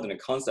the important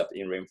concepts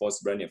in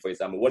reinforcement learning. For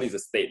example, what is the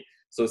state?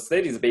 So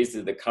state is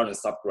basically the current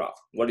subgraph.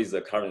 What is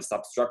the current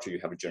substructure you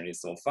have generated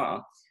so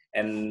far?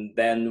 And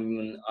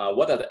then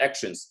what are the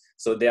actions?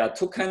 So there are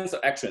two kinds of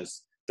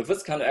actions. The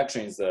first kind of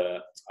action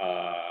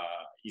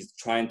is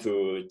trying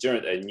to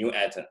generate a new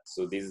atom.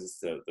 So this is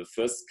the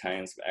first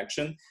kind of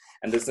action.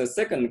 And the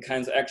second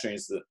kind of action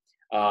is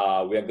we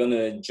are going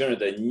to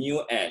generate a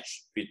new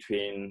edge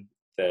between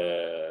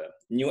the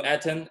new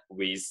atom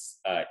with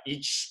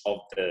each of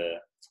the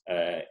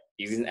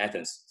existing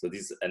atoms. So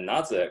this is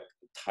another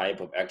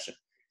type of action.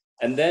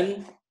 And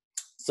then,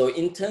 so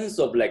in terms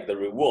of like the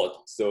reward,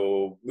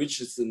 so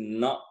which is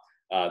not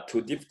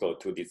too difficult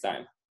to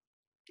design.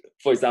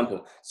 For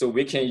example, so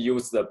we can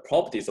use the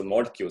properties of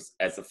molecules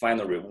as a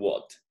final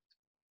reward,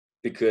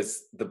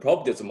 because the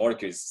properties of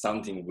molecules is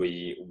something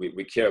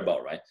we care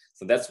about, right?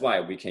 So that's why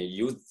we can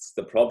use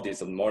the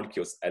properties of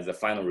molecules as a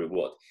final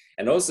reward.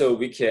 And also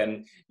we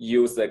can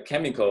use the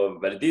chemical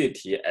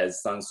validity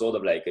as some sort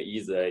of like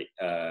either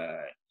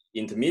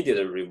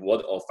intermediate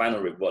reward or final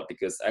reward,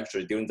 because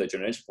actually during the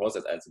generation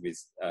process, as we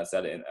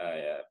said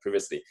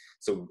previously,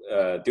 so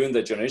during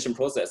the generation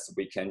process,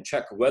 we can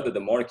check whether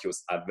the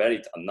molecules are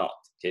valid or not.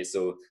 Okay,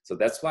 so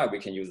that's why we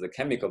can use the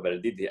chemical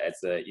validity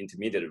as an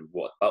intermediate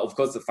reward. But of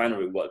course, the final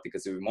reward,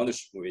 because we want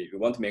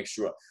to make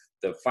sure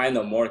the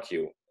final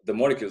molecule, the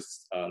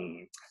molecules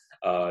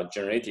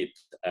generated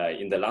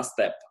in the last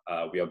step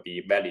will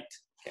be valid.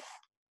 Okay.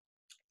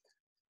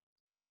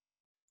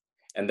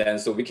 And then,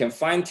 so we can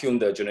fine tune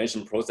the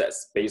generation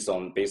process based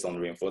on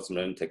reinforcement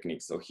learning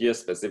techniques. So here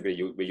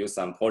specifically, we use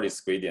some Polish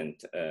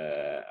gradient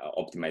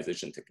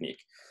optimization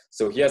technique.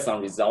 So here are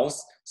some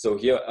results. So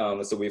here,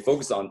 so we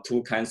focus on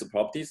two kinds of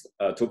properties,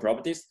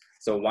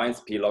 So one is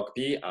P log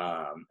P,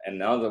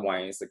 another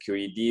one is the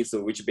QED,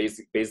 so which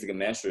basically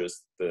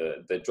measures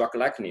the drug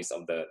likeness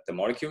of the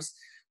molecules.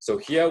 So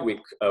here we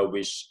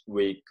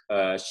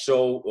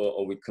show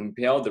or we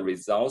compare the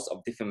results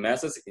of different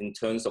methods in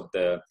terms of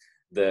the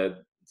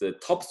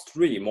top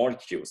 3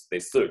 molecules they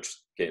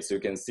searched. Okay, so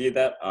you can see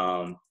that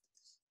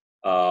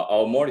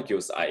our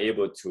molecules are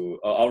able to,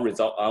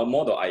 our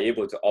model are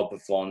able to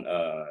outperform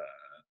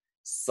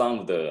some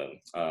of the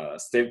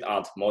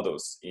state-of-the-art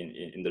models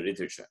in the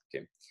literature.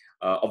 Okay,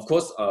 of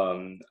course,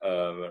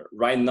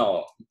 right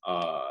now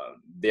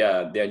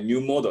there are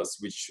new models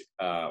which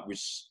are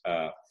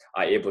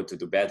able to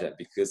do better,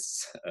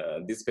 because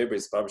this paper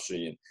is published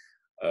in.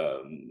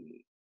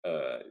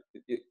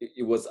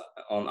 It was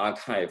on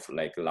archive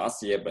like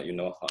last year, but you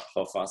know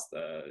how fast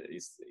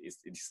it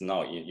is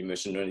now in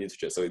machine learning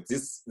literature. So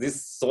this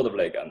sort of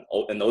like an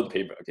old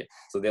paper. Okay,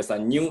 so there's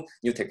some new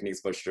techniques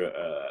for sure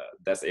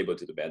that's able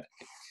to do better.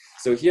 Okay.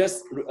 So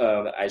here's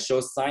I show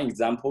some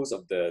examples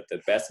of the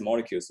best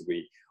molecules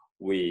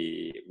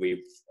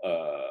we've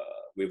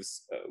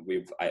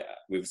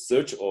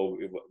searched or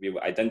we've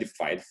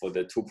identified for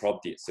the 2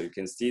 properties. So you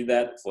can see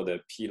that for the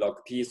P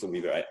log P, so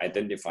we've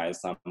identified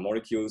some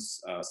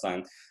molecules,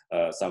 some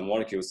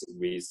molecules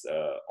with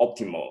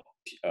optimal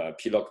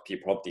P log P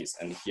properties,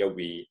 and here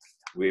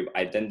we've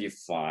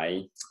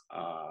identified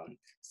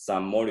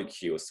some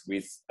molecules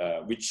with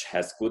which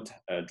has good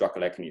drug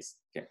likeness.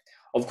 Okay.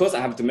 Of course, I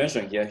have to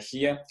mention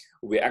here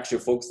we actually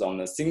focus on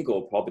a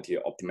single property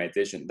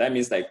optimization. That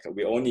means like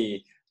we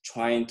only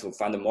trying to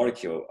find a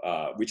molecule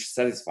which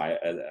try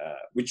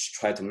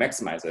to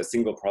maximize a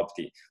single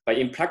property. But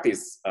in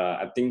practice,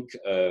 I think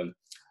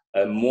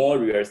a more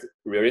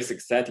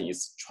realistic setting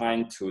is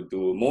trying to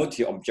do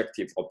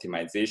multi-objective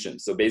optimization.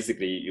 So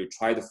basically, you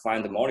try to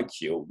find a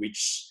molecule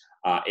which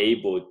are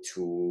able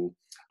to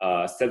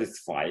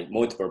satisfy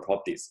multiple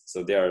properties.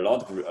 So there are a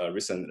lot of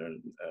recent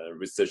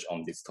research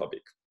on this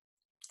topic.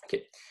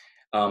 Okay.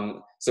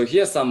 So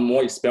here are some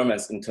more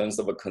experiments in terms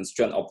of a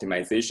constraint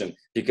optimization,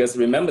 because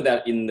remember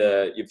that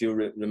if you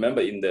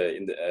remember in the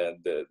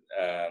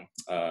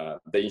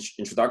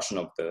introduction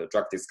of the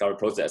drug discovery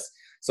process,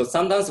 so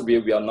sometimes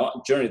we are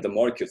not generate the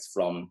molecules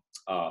from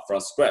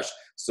scratch.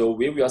 So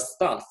we will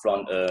start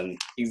from an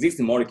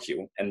existing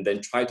molecule and then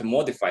try to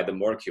modify the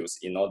molecules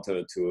in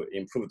order to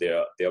improve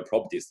their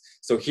properties.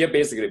 So here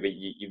basically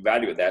we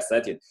evaluate that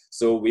setting.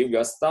 So we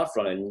will start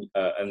from an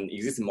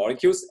existing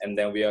molecules, and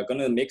then we are going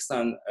to make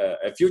some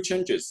a few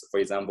changes. For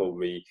example,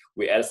 we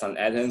add some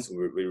atoms,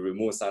 we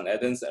remove some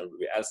atoms, and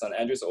we add some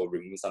edges or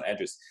remove some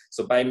edges.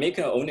 So by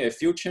making only a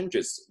few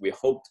changes, we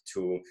hope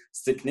to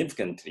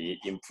significantly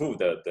improve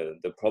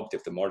the property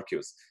of the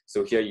molecules.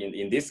 So here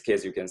in this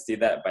case, you can see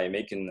that by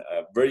making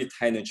very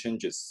tiny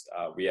changes,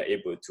 we are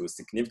able to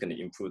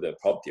significantly improve the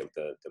property of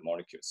the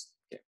molecules.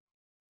 Okay.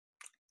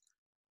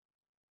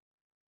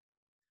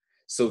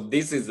 So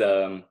this is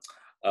the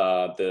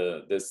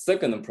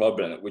second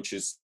problem, which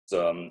is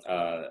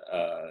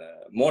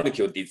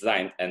molecule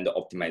design and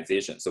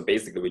optimization. So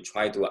basically, we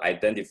try to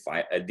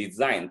identify a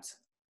designed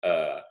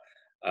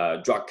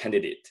drug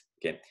candidate.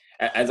 Okay,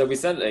 as we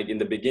said like in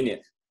the beginning,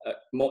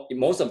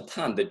 most of the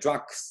time the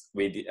drugs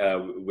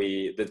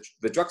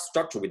the drug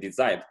structure we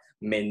design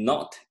may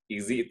not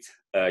exist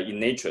in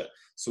nature.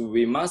 So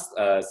we must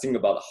think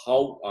about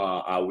how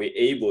are we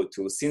able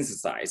to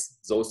synthesize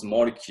those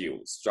molecule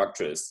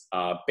structures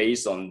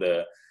based on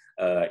the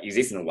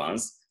existing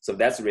ones. So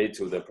that's related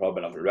to the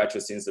problem of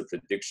retrosynthesis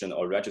prediction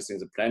or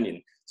retrosynthesis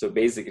planning. So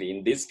basically,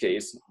 in this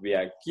case, we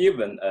are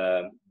given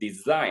a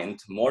designed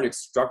molecule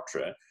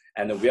structure,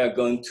 and we are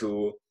going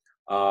to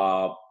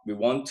we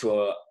want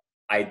to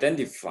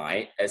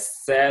identify a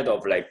set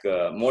of like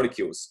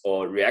molecules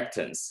or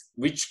reactants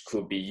which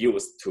could be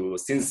used to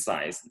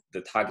synthesize the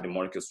target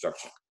molecule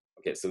structure.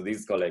 Okay, so this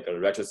is called like a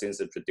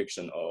retrosynthesis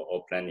prediction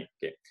or planning.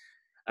 Okay,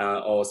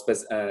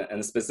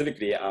 and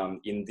specifically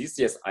in this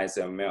year's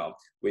ICML,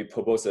 we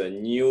propose a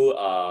new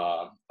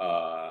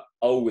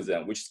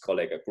algorithm which is called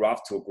like a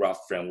graph-to-graph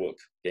framework.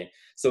 Okay,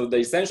 so the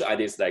essential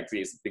idea is like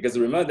this, because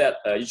remember that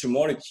each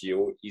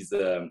molecule is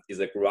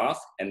a graph,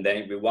 and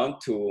then we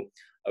want to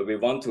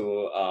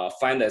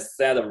find a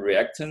set of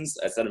reactants,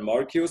 a set of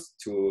molecules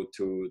to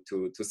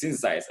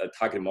synthesize a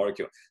target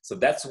molecule. So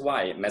that's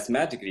why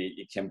mathematically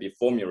it can be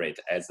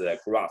formulated as a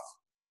graph,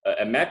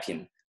 a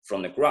mapping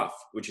from the graph,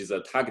 which is a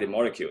target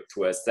molecule,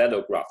 to a set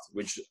of graphs,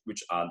 which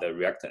are the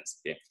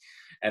reactants. Okay,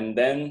 and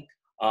then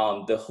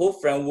the whole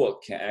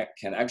framework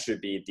can actually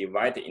be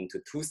divided into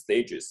two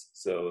stages.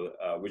 So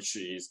which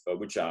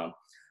are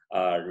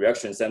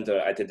reaction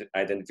center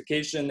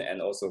identification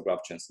and also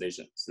graph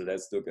translation. So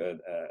let's look at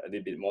a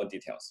little bit more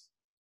details.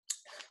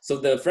 So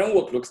the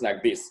framework looks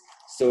like this.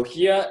 So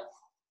here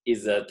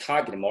is a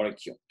target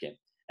molecule. Okay,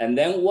 and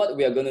then what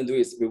we are going to do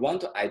is we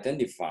want to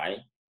identify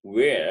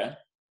where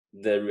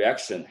the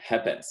reaction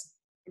happens.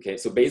 Okay,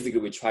 so basically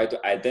we try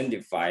to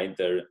identify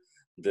the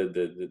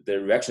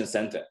reaction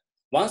center.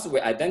 Once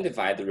we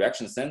identify the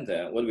reaction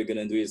center, what we're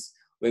going to do is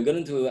we're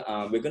going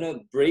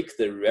to break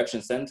the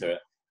reaction center,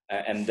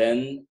 and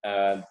then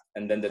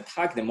the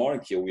target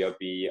molecule will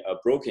be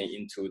broken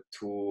into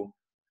two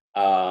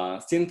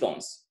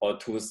synthons or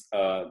two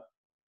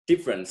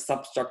different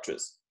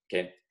substructures.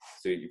 Okay,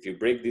 so if you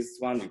break this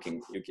one, you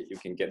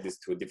can get these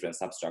two different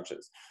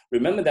substructures.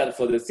 Remember that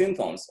for the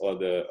synthons or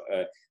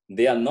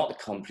they are not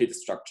complete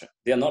structure.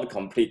 They are not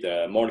complete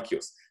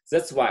molecules.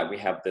 That's why we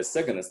have the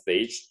second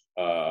stage,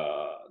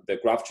 the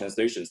graph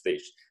translation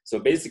stage. So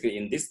basically,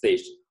 in this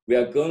stage, we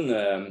are going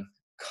to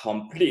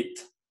complete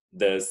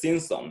the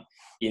synthon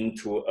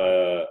into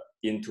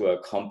a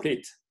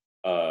complete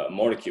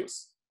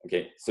molecules.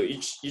 Okay, so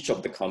each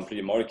of the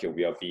complete molecule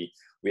will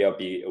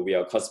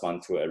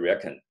correspond to a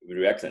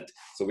reactant.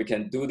 So we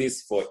can do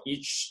this for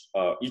each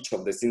of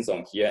the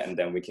synthon here, and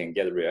then we can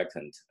get a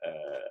reactant,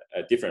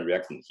 a different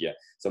reactant here.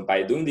 So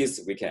by doing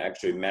this, we can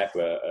actually map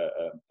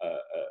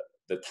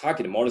the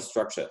target molecule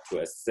structure to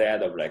a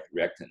set of like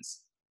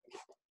reactants.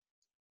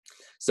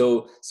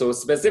 So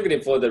specifically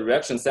for the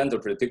reaction center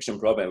prediction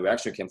problem, we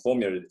actually can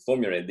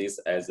formulate this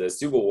as a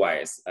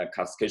supervised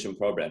classification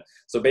problem.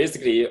 So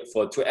basically,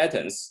 for two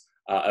atoms,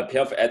 a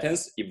pair of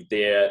atoms, if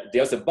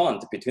there's a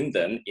bond between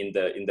them in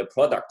the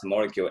product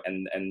molecule,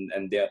 and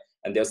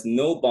there's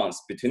no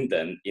bonds between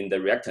them in the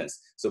reactants.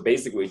 So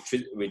basically,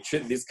 we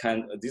treat these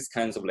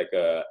kinds of like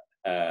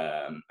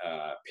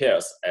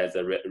pairs as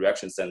a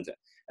reaction center,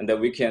 and then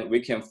we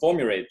can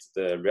formulate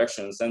the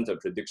reaction center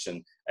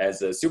prediction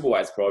as a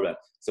supervised problem.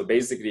 So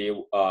basically,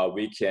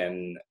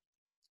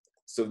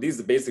 so this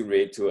is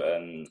basically to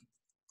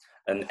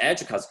an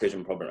edge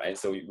classification problem, right?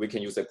 So we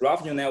can use a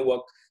graph neural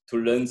network to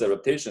learn the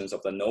rotations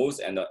of the nodes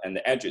and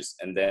the edges,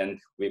 and then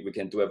we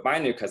can do a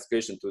binary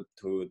classification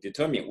to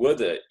determine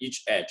whether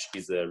each edge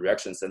is a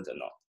reaction center or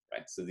not,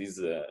 right? So this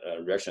is a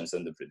reaction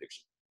center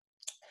prediction.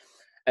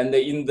 And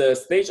in the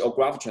stage of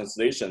graph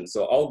translation,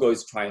 so our goal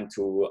is trying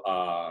to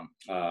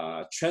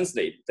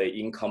translate the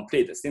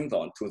incomplete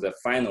synthon to the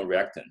final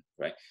reactant,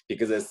 right?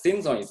 Because the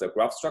synthon is a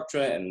graph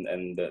structure,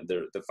 and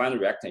the final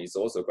reactant is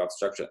also a graph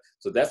structure.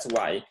 So that's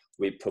why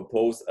we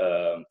propose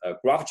a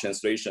graph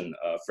translation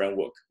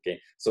framework. Okay,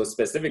 so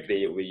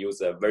specifically we use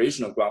a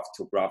variational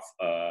graph-to-graph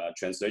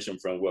translation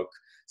framework.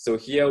 So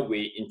here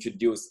we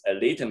introduce a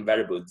latent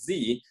variable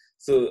z,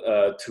 so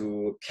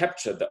to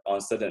capture the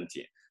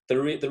uncertainty.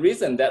 The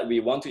reason that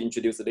we want to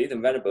introduce the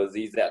latent variables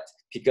is that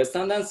because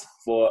sometimes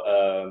for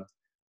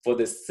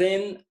the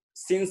same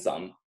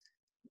synthon,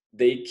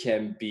 they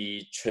can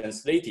be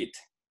translated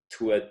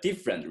to a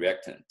different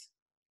reactant.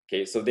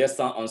 Okay, so there's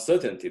some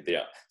uncertainty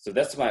there. So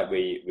that's why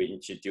we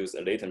introduce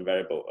a latent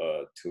variable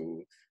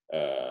to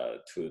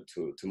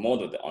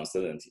model the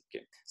uncertainty.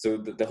 Okay, so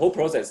the whole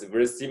process is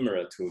very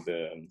similar to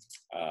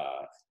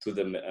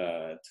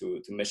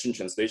machine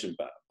translation,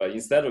 but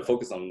instead of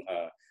focus on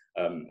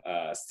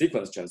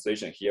sequence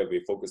translation, here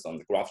we focus on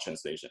the graph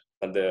translation,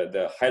 but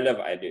the high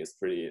level idea is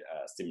pretty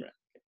similar.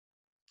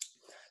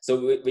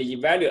 So we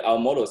evaluate our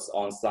models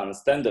on some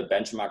standard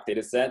benchmark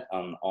data set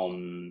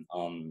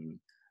on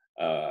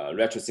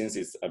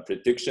retrosynthesis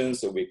prediction.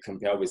 So we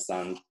compare with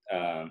some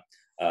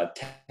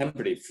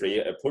template-free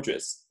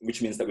approaches,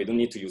 which means that we don't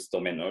need to use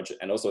domain knowledge,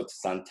 and also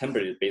some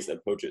template-based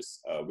approaches,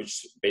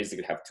 which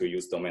basically have to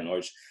use domain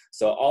knowledge.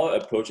 So our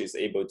approach is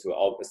able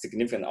to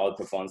significantly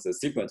outperform the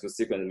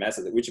sequence-to-sequence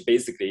method, which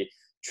basically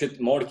treat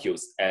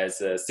molecules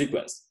as a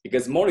sequence,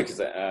 because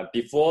molecules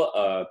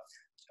before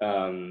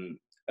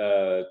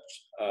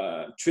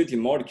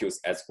treating molecules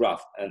as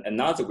graph. And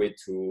another way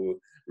to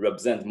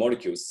represent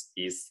molecules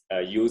is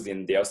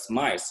using their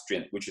SMILE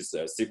string, which is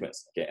a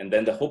sequence. Okay, and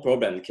then the whole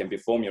problem can be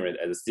formulated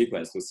as a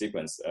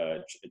sequence-to-sequence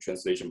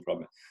translation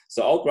problem.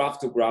 So our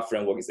graph-to-graph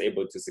framework is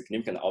able to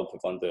significantly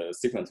outperform the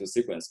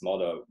sequence-to-sequence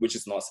model, which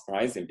is not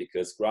surprising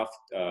because graph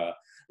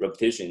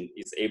representation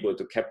is able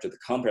to capture the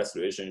complex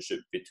relationship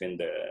between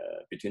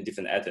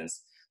different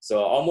atoms.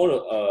 So our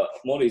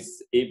model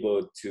is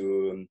able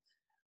to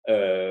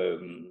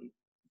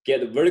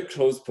get very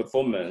close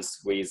performance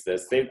with the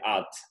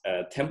state-of-art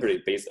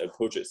template-based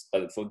approaches.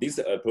 But for these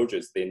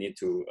approaches, they need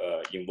to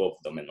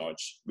involve domain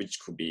knowledge, which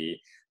could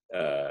be,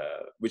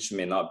 which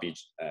may not be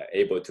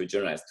able to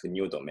generalize to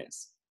new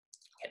domains.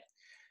 Okay.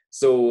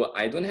 So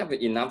I don't have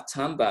enough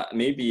time, but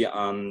maybe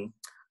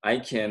I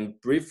can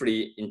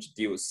briefly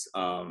introduce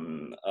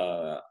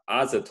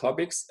other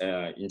topics.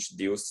 Other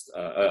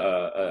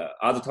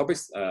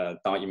topics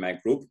down in my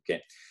group.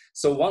 Okay.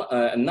 So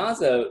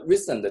another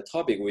recent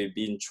topic we've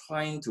been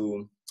trying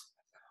to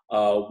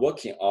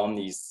working on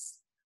is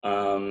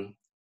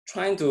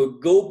trying to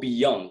go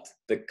beyond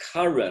the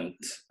current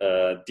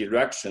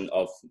direction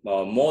of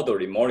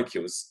modeling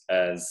molecules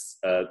as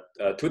a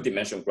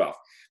two-dimensional graph.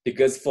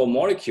 Because for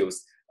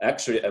molecules,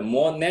 actually a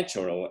more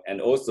natural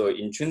and also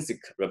intrinsic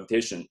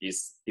representation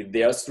is if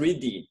they are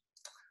 3D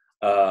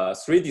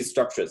 3D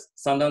structures.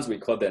 Sometimes we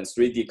call them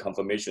 3D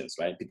conformations,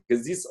 right?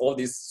 Because all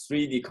these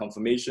 3D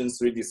conformations,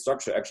 3D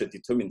structure actually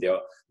determine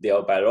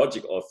their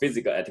biological or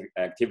physical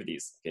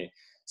activities. Okay,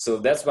 so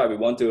that's why we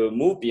want to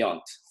move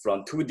beyond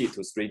from 2D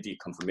to 3D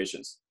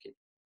conformations. Okay,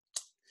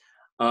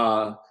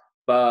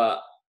 but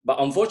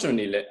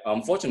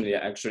unfortunately,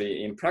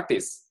 actually in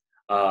practice,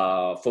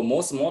 for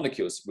most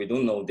molecules, we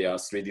don't know their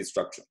 3D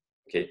structure.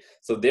 Okay,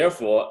 so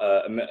therefore,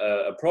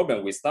 a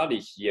problem we study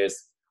here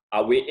is,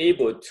 are we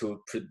able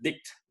to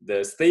predict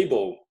the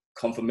stable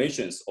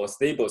conformations or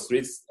stable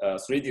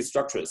 3D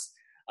structures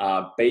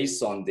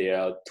based on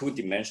their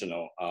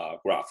two-dimensional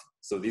graph?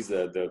 So this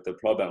is the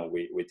problem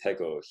we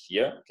tackle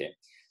here. Okay,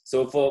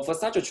 so for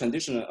such a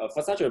traditional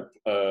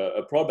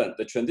a problem,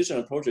 the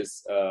traditional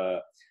approaches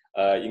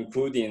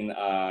include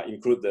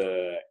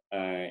the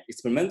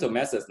experimental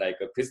methods like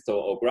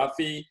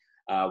crystallography,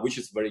 which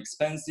is very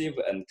expensive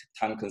and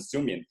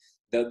time-consuming.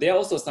 There are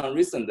also some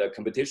recent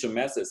computation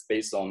methods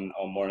based on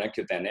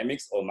molecular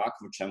dynamics or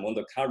Markov-Chain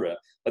model cover,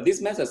 but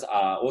these methods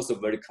are also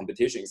very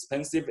computation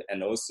expensive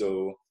and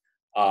also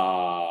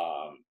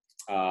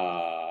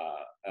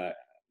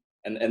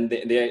and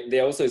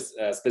they're also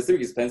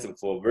specifically expensive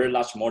for very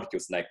large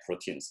molecules like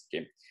proteins.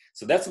 Okay,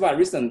 so that's why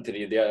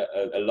recently there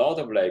are a lot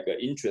of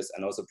interest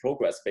and also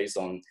progress based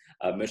on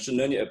machine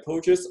learning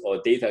approaches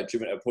or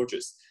data-driven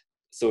approaches.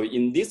 So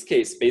in this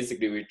case,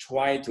 basically, we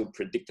try to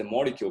predict the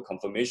molecule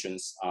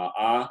conformations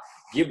are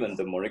given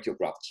the molecular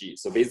graph G.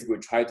 So basically,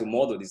 we try to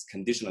model this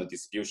conditional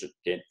distribution.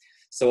 Okay.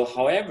 So,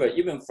 however,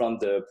 even from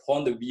the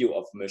point of view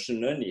of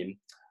machine learning,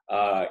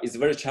 it's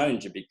very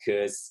challenging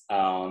because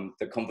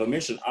the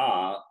conformation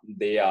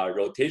they are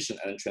rotation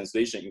and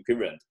translation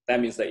equivalent.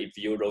 That means that if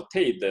you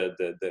rotate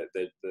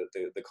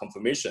the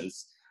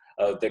conformations,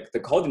 the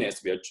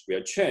coordinates will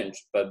change,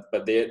 but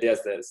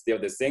there's still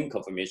the same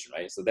conformation,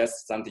 right? So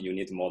that's something you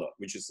need to model,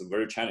 which is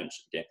very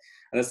challenging. Okay,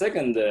 and the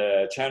second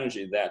challenge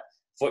is that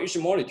for each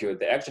molecule,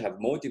 they actually have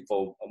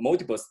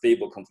multiple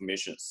stable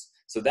conformations.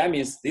 So that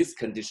means this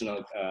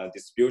conditional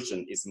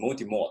distribution is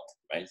multimode,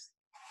 right?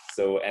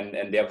 So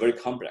and they are very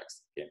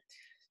complex. Okay,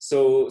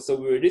 so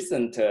we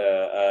recently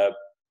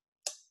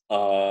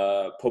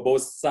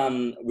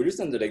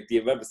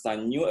developed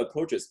some new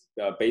approaches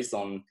based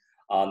on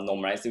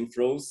normalizing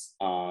flows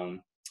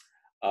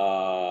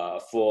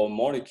for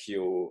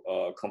molecule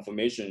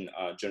conformation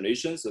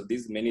generation. So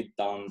this is mainly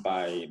done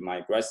by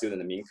my grad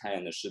student Ming Kai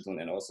and Shitong,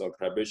 and also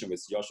collaboration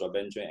with Joshua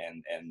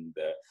Benjamin and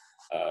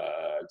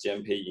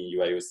Jian Tang in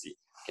UIUC.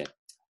 Okay.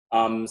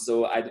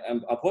 So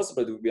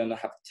possibly we don't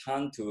have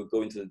time to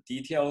go into the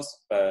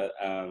details, but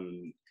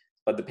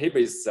the paper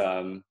is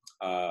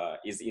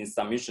in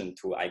submission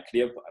to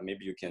iClear.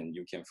 Maybe you can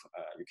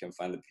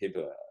find the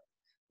paper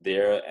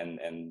there,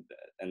 and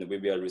we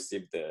will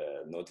receive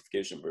the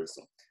notification very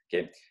soon.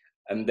 Okay,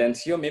 and then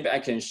here maybe I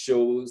can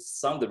show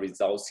some of the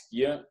results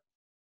here.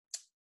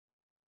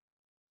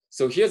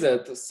 So here's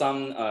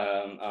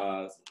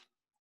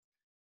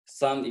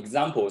some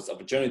examples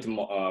of generative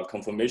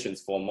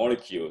conformations for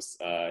molecules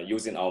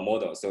using our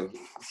model. So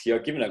here,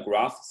 given a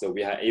graph, so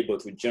we are able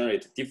to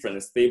generate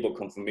different stable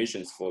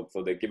conformations for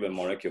the given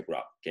molecular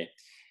graph. Okay.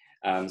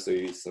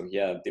 So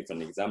here are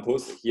different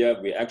examples. Here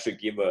we actually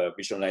give a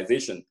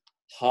visualization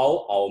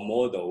how our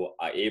model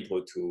are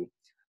able to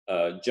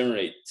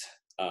generate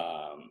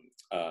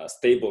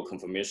stable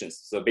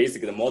conformations. So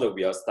basically the model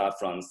will start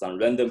from some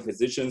random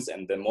positions,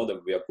 and the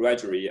model will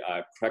gradually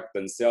correct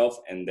themselves,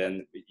 and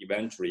then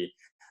eventually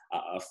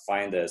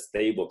find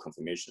stable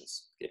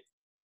conformations. Okay.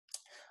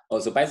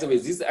 Also, by the way,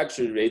 this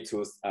actually relates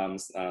to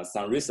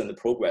some recent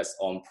progress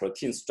on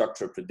protein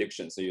structure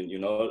prediction. So you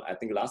know, I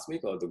think last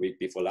week or the week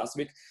before last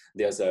week,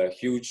 there's a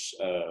huge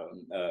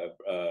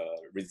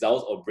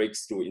result or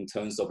breakthrough in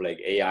terms of like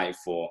AI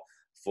for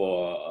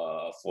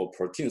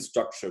protein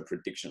structure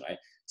prediction, right?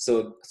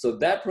 So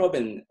that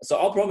problem, so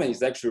our problem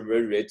is actually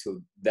very related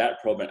to that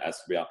problem as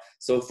well.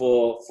 So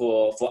for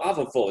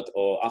AlphaFold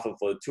or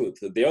AlphaFold 2,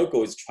 their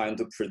goal is trying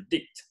to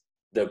predict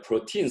the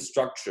protein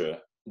structure,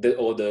 the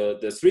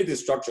 3D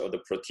structure of the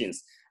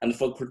proteins. And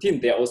for protein,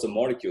 they are also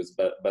molecules,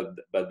 but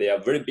they are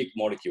very big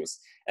molecules.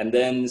 And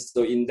then,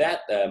 so in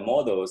that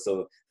model,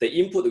 so the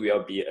input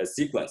will be a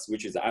sequence,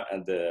 which is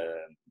the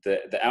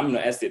amino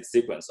acid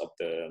sequence of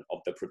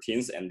the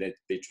proteins, and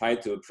they try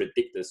to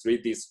predict the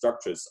 3D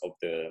structures of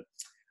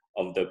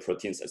the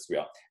proteins as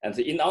well. And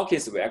so in our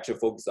case, we actually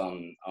focus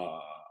on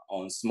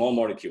small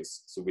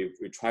molecules. So we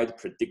try to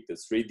predict the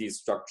 3D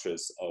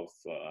structures of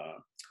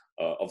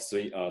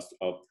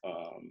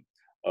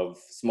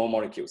small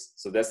molecules.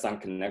 So there's some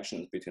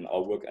connection between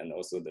our work and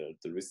also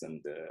the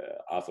recent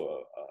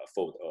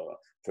AlphaFold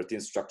protein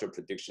structure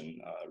prediction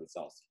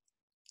results.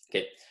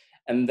 Okay,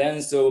 and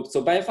then so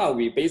by far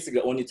we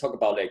basically only talk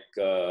about like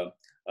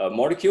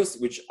molecules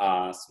which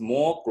are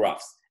small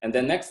graphs. And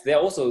then next, there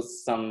are also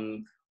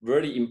some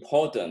very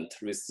important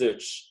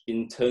research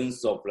in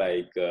terms of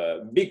like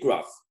big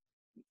graph.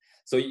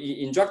 So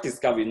in drug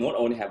discovery, not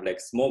only have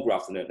like small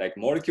graphs like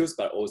molecules,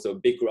 but also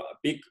big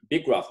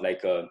graph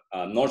like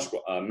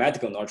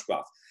medical knowledge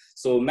graph.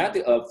 So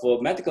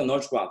for medical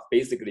knowledge graph,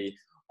 basically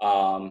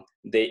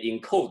they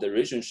encode the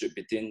relationship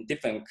between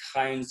different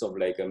kinds of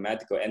like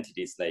medical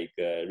entities, like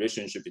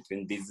relationship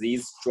between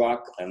disease, drug,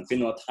 and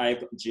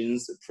phenotype,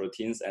 genes,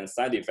 proteins, and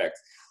side effects.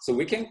 So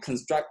we can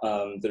construct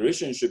the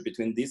relationship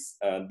between these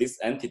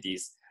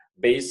entities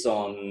based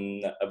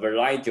on a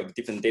variety of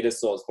different data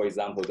sources, for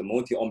example, the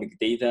multi-omic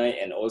data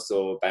and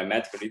also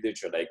biomedical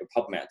literature like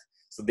PubMed.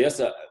 So there's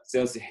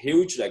a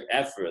huge like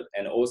effort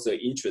and also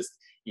interest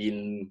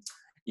in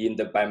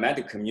the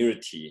biomedical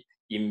community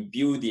in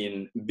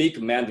building big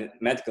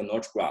medical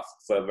knowledge graph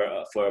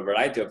for a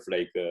variety of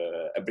like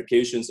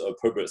applications or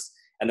purpose.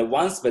 And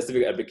one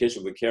specific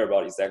application we care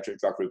about is actually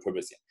drug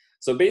repurposing.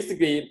 So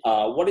basically,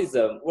 what is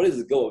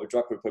the goal of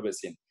drug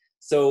repurposing?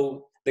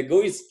 So the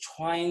goal is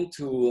trying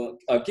to,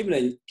 given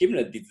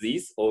a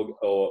disease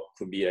or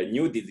could be a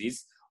new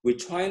disease, we're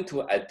trying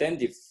to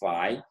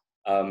identify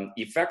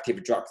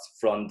effective drugs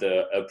from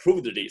the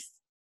approved list.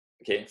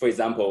 Okay, for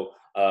example,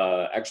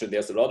 actually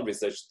there's a lot of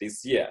research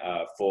this year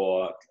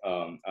for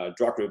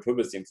drug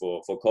repurposing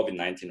for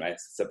COVID-19, right?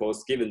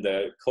 Suppose given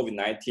the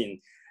COVID-19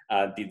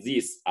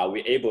 disease, are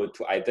we able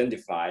to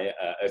identify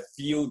a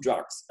few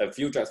drugs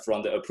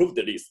from the approved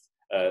list,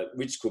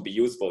 which could be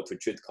useful to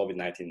treat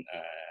COVID-19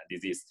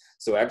 disease.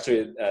 So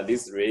actually,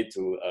 this relates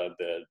to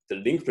the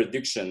link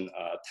prediction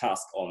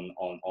task on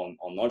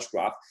knowledge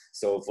graph.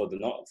 So for the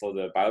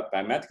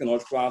biomedical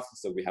knowledge graph,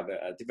 so we have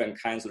different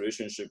kinds of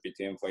relationship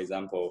between, for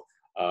example,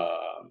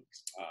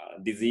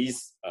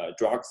 disease,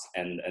 drugs,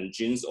 and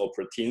genes or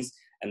proteins.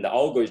 And the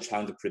algorithm is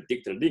trying to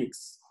predict the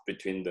links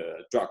between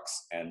the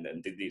drugs and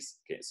disease.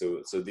 Okay,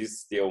 so this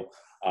still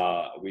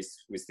we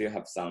still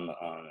have some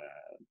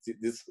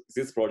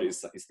this project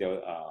is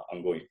still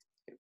ongoing.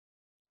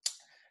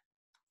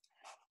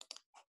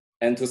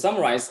 And to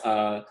summarize,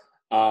 I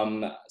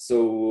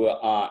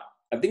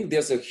think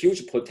there's a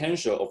huge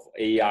potential of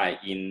AI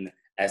in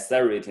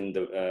accelerating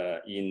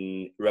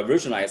in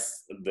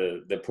revolutionize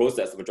the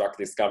process of drug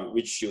discovery,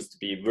 which used to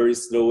be very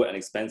slow and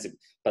expensive.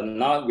 But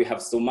now we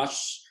have so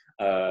much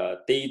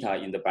data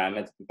in the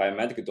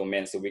biomedical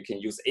domain, so we can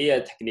use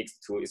AI techniques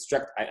to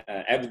extract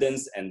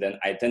evidence and then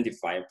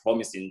identify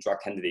promising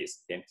drug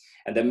candidates. Okay?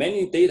 And the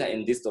many data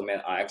in this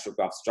domain are actual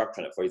graph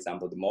structured. For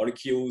example, the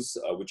molecules,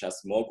 which are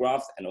small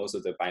graphs, and also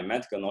the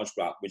biomedical knowledge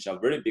graph, which are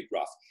very big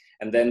graphs.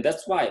 And then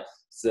that's why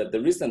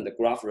the recent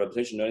graph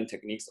representation learning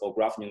techniques or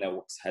graph neural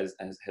networks has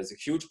a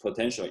huge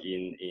potential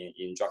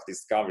in drug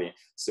discovery.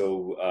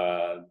 So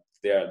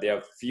there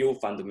are few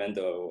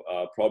fundamental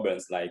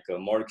problems like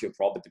molecule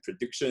property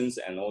predictions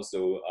and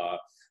also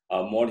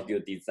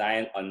molecule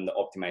design and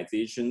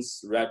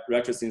optimizations,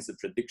 retrosynthesis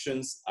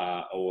predictions,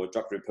 or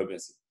drug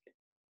repurposing.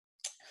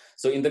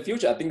 So in the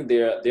future, I think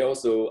there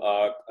also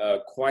are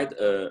quite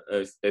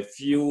a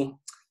few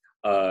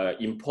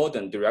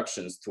important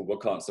directions to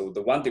work on. So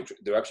the one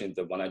direction is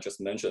the one I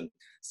just mentioned.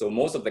 So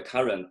most of the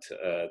current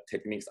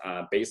techniques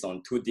are based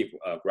on 2D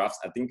graphs.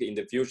 I think in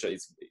the future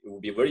it will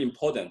be very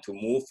important to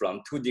move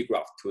from 2D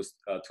graph to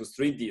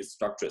 3D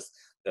structures,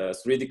 the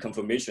 3D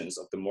conformations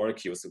of the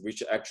molecules,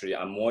 which actually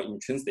are more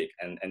intrinsic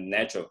and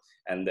natural,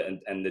 and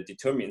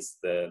determines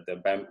the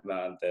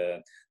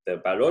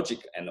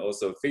biologic and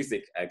also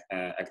physical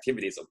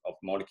activities of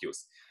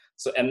molecules.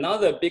 So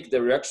another big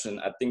direction,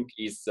 I think,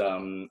 is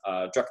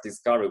drug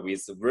discovery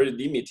with very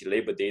limited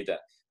label data,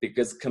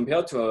 because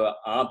compared to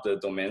other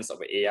domains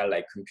of AI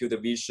like computer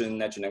vision,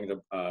 natural language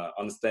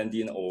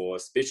understanding, or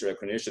speech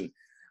recognition,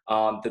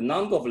 the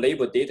number of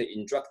label data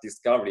in drug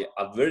discovery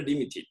are very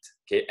limited.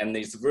 Okay, and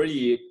it's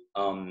very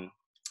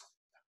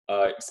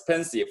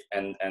expensive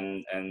and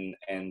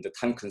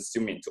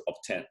time-consuming to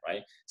obtain,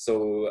 right?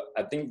 So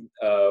I think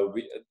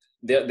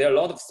there are a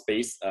lot of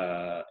space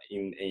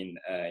in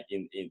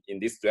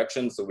this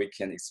direction, so we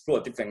can explore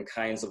different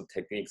kinds of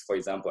techniques. For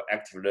example,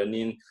 active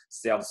learning,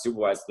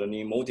 self-supervised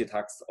learning,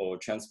 multitask or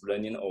transfer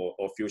learning,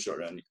 or fusion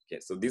learning. Okay,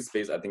 so this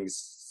space I think is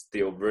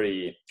still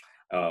very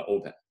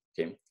open.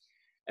 Okay.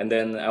 And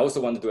then I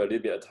also want to do a little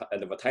bit of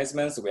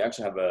advertisement. So we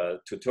actually have a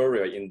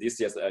tutorial in this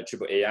year's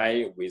Triple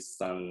AI with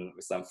some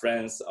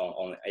friends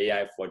on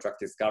AI for drug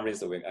discovery.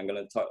 So I'm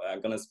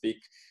gonna speak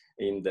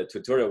in the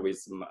tutorial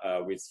with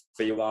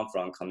Fei Wang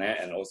from Connect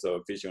and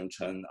also Fishun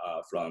Chen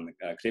from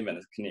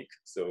Cleveland Clinic.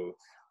 So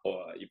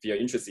if you're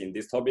interested in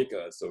this topic,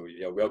 so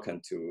you're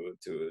welcome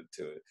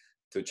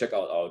to check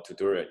out our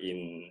tutorial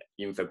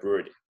in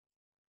February.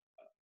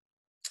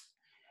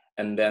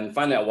 And then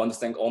finally, I want to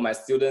thank all my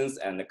students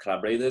and the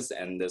collaborators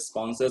and the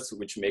sponsors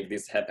which make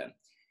this happen.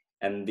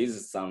 And this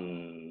is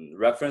some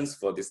reference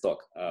for this talk.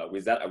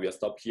 With that, I will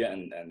stop here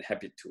and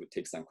happy to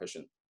take some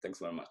questions. Thanks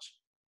very much.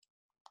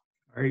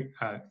 All right,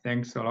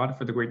 thanks a lot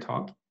for the great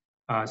talk.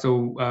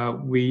 So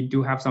we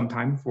do have some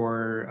time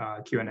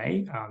for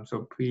Q&A.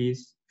 So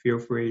please feel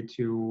free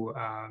to,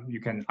 you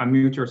can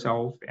unmute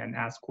yourself and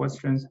ask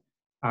questions.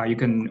 You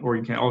can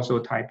also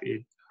type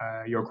it,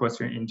 your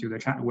question into the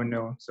chat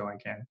window so I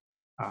can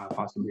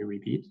possibly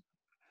repeat.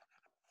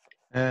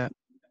 Hi,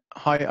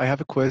 I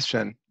have a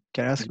question.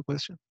 Can I ask a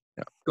question?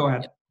 Yeah. Go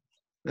ahead.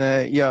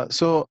 Yeah,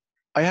 so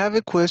I have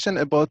a question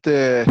about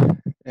the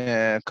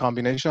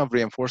combination of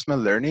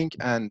reinforcement learning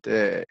and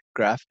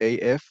graph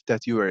AF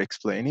that you were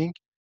explaining.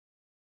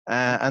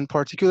 And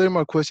particularly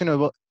my question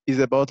is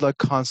about like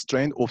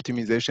constraint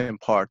optimization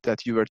part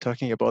that you were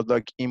talking about,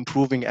 like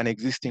improving an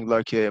existing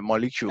like a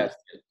molecule. Yes.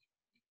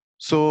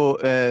 So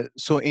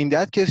so in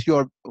that case,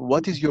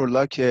 what is your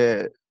like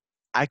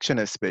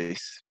action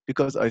space?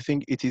 Because I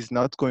think it is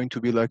not going to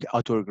be like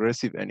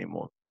autoaggressive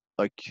anymore.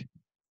 Like,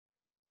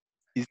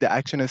 is the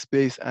action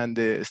space and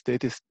the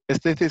state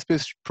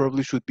space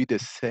probably should be the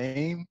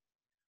same?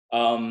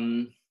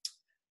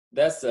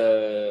 That's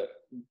a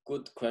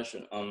good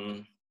question.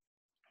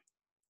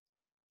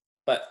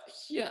 But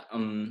here,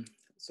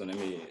 so let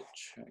me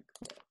check.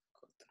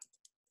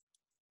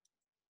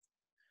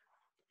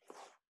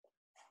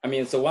 I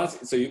mean, so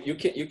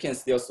you can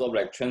still sort of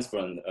like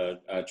transform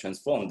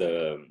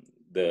the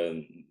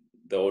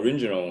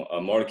original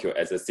molecule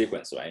as a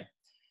sequence, right?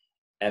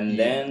 And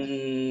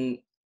then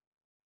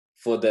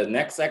for the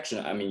next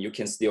section, I mean, you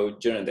can still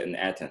generate an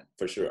atom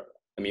for sure.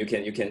 I mean,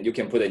 you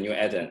can put a new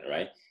atom,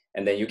 right?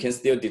 And then you can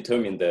still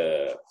determine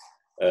the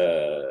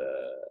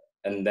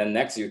and then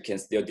next you can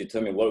still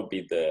determine what would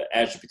be the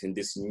edge between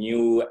this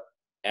new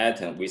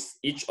atom with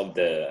each of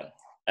the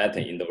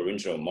atom in the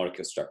original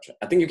molecule structure.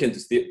 I think you can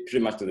still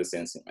pretty much do the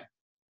same thing, right?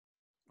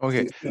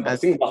 Okay.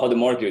 Think about how the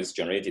molecule is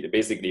generated.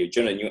 Basically, you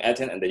generate a new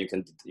atom, and then you're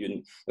going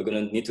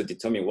to need to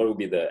determine what will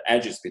be the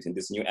edges between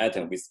this new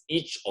atom with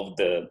each of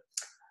the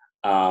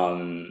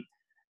atom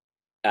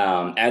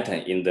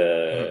in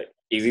the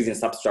existing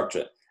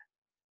substructure.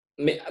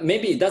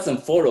 Maybe it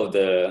doesn't follow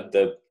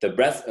the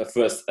breadth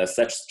first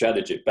such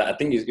strategy, but I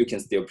think you can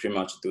still pretty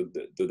much do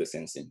the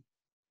same thing.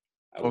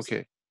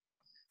 Okay,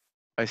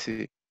 I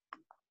see.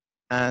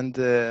 And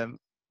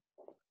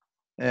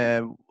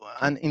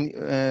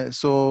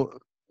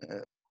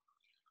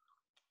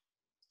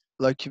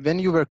like when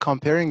you were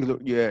comparing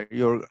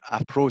your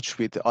approach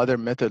with other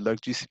method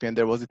like GCP, and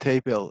there was a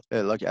table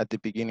like at the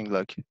beginning,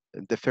 like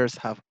the first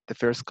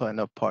kind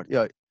of part,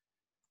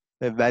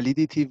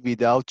 validity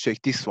without check,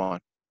 this one.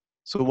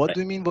 So what do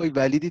you mean by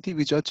validity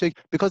without check?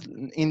 Because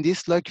in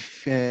this like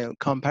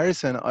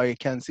comparison, I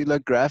can see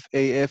like graph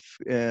AF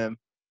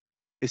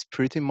is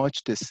pretty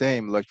much the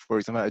same, like for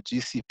example at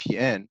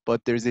GCPN, but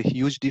there's a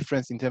huge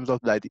difference in terms of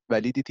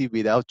validity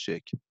without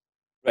check.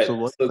 Right.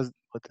 So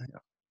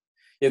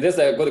yeah, that's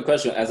a good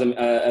question.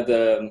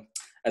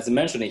 As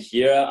mentioned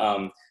here,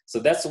 so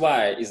that's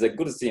why it's a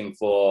good thing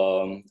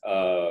for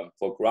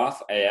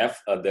graph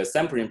AF. The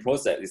sampling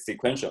process is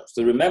sequential.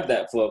 So remember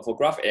that for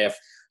graph AF,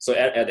 so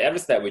at every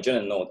step we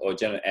generate a node or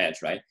generate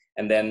edge, right?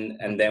 And then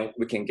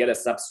we can get a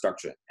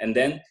substructure. And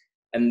then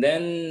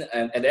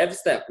at every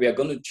step we are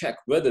going to check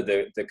whether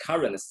the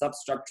current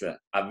substructure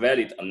are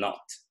valid or not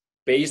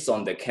based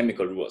on the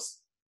chemical rules.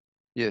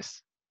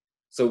 Yes.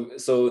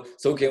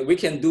 we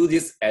can do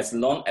this as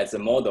long as the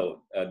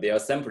model, their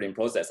sampling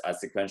process are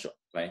sequential,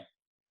 right?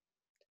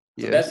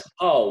 So Yes. that's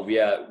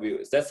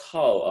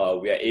how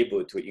we are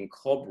able to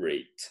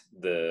incorporate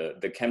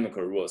the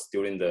chemical rules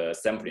during the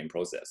sampling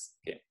process.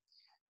 Okay.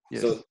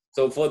 Yes.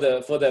 So for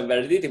the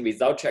validity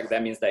without check,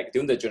 that means like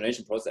during the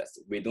generation process,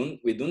 we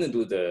don't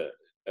do the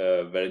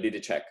validity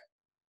check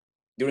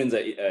during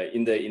the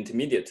in the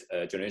intermediate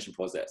generation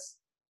process.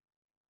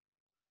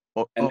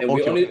 And then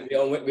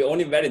we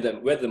only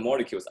validate whether the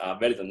molecules are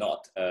valid or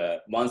not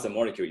once the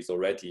molecule is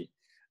already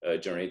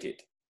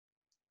generated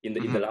in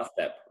the last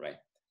step, right?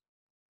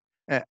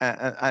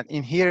 And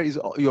in here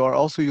you are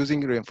also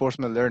using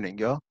reinforcement learning,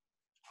 yeah?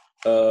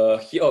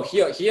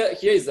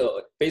 Here is a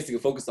basic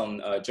focus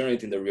on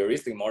generating the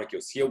realistic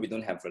molecules. Here we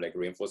don't have like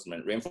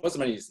reinforcement.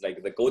 Reinforcement is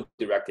like the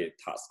goal-directed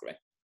task, right?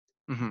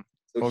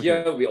 So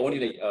here we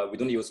only we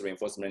don't use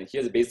reinforcement.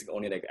 Here's basic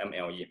only like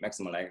MLE,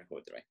 maximum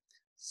likelihood, right?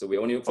 So we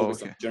only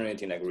focus on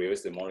generating like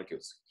realistic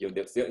molecules. Here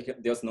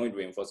there's no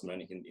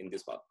reinforcement in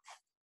this part.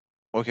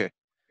 Okay.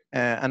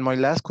 And my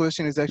last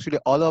question is actually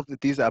all of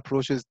these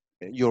approaches,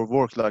 your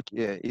work like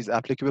is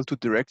applicable to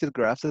directed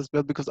graphs as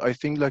well, because I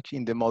think like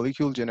in the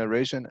molecule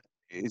generation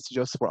it's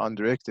just for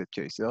undirected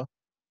case, yeah?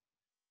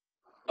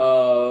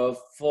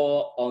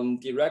 For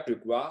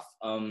undirected graph,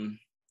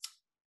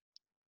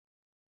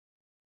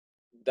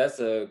 that's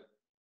a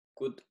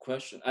good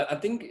question. I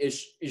think it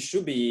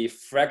should be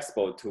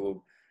flexible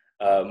to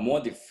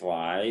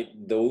modify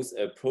those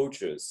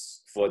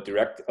approaches for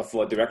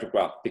directed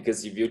graph,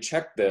 because if you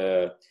check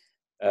the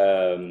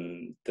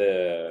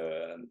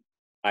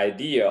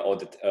idea or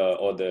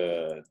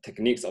the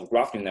techniques of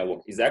graph neural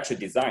network is actually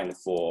designed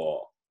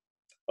for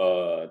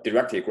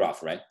directed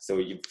graph, right? So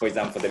if, for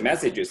example, the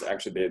messages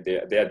actually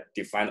they are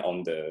defined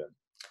on the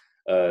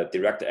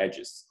direct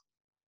edges.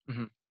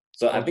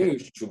 So I think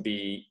it should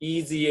be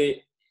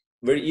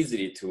very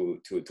easily to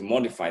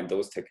modify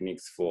those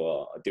techniques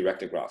for a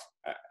directed graph.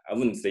 I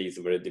wouldn't say it's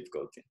a very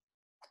difficult thing.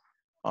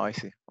 Oh, I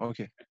see.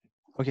 Okay.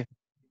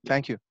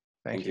 Thank you.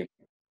 Thank you.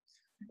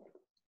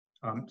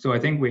 So I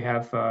think we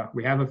have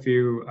a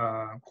few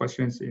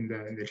questions in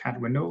the chat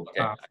window.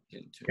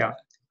 Yeah.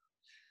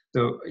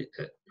 So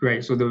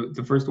right. So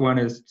the first one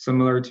is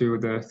similar to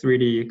the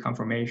 3D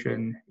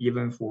confirmation.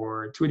 Even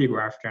for 2D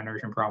graph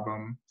generation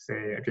problem,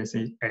 say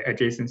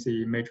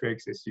adjacency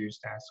matrix is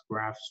used as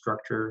graph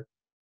structure.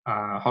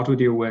 How to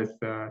deal with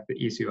the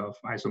issue of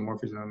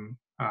isomorphism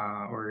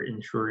or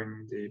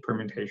ensuring the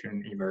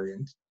permutation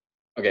invariant?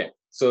 Okay,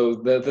 so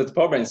the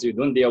problem is you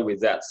don't deal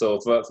with that. So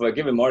for a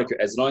given molecule,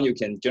 as long as you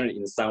can generate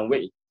in some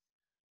way,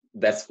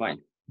 that's fine.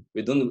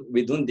 We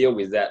don't deal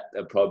with that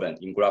problem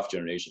in graph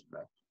generation,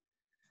 right?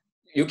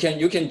 You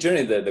can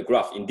generate the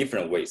graph in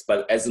different ways,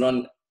 but as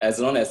long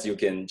as you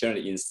can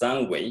generate in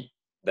some way,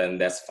 then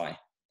that's fine.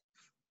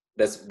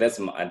 That's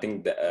I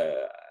think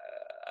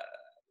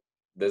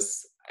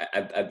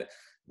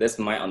that's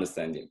my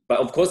understanding. But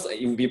of course,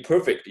 it would be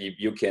perfect if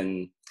you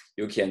can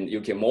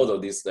model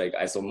this like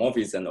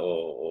isomorphism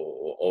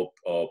or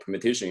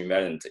permutation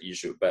invariant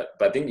issue. But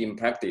I think in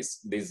practice,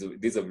 this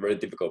is a very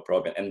difficult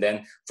problem. And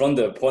then from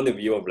the point of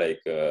view of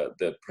like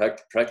the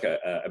practical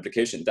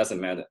application, doesn't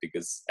matter,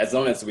 because as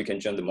long as we can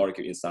generate the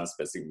molecule in some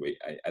specific way,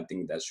 I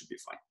think that should be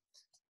fine.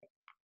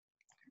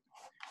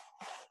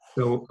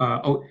 So,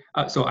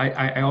 so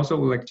I also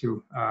would like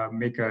to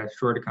make a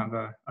short kind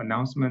of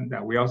announcement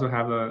that we also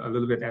have a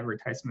little bit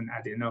advertisement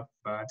at the end of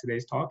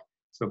today's talk.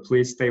 So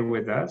please stay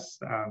with us.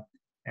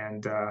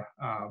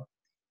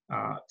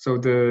 So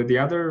the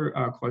other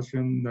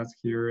question that's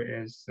here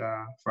is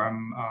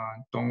from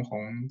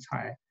Donghong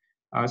Cai.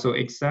 So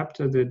except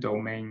the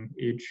domain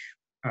each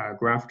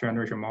graph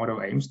generation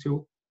model aims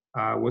to,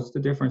 what's the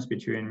difference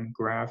between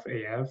graph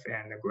AF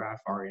and the graph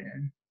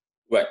RNN?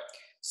 Right.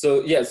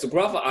 So yeah, so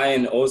graph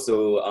IN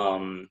also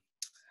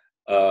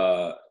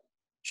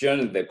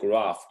generate the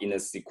graph in a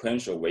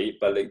sequential way,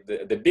 but like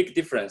the big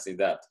difference is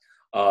that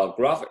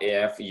graph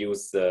AF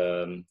use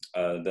the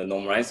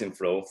normalizing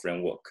flow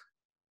framework.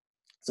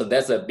 So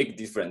that's a big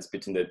difference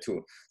between the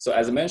two. So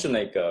as I mentioned,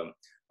 like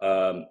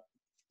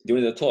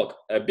during the talk,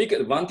 a big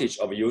advantage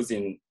of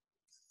using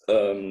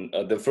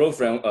the flow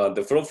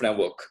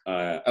framework.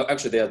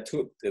 Actually, there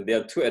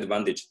are two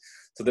advantages.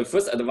 So the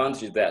first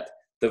advantage is that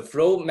the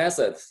flow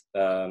method,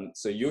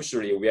 so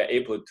usually we are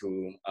able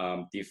to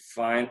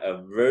define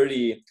a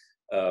very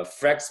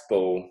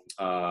flexible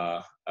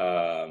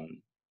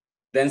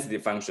density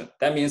function.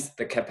 That means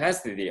the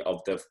capacity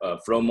of the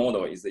flow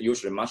model is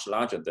usually much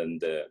larger than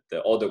the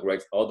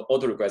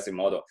autoregressive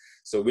model.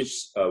 So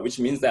which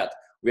means that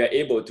we are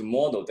able to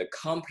model the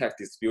complex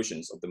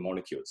distributions of the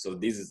molecule. So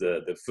this is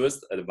the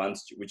first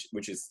advantage,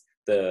 which is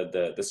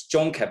the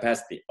strong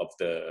capacity of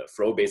the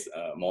flow-based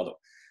model.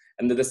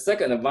 And the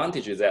second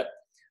advantage is that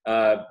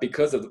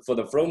because for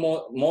the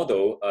flow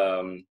model,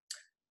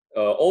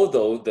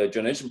 although the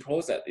generation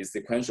process is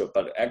sequential,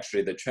 but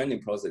actually the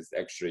training process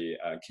actually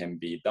can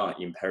be done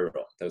in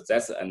parallel. So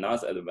that's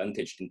another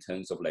advantage in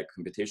terms of like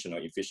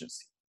computational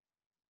efficiency.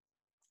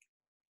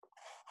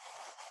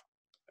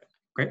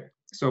 Great.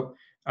 So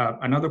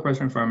Another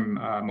question from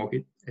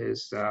Mohit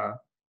is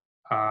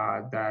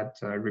that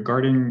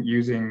regarding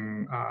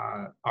using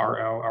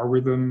RL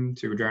algorithm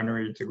to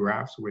generate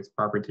graphs with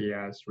property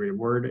as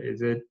reward,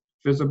 is it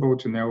feasible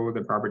to know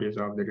the properties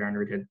of the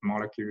generated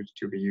molecules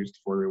to be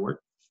used for reward?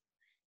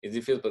 Is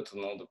it feasible to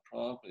know the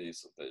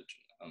properties of the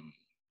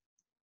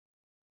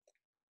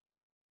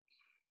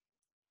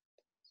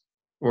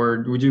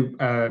Or would you,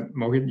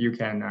 Mohit, you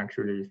can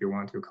actually, if you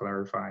want to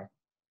clarify,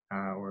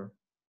 or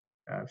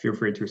feel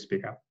free to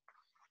speak up.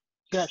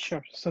 Yeah,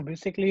 sure. So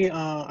basically,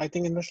 I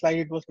think in the slide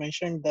it was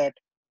mentioned that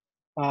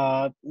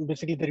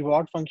basically the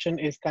reward function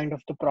is kind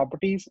of the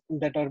properties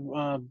that are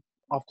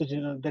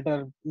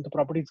the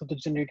properties of the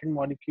generated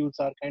molecules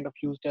are kind of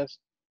used as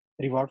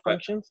reward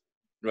functions.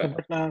 Right. So,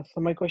 but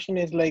so my question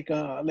is like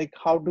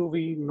how do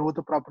we know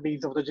the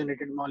properties of the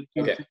generated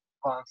molecules in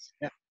advance?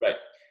 Yeah. Right.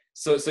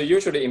 So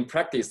usually in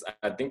practice,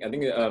 I think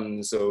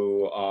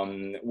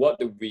what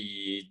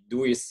we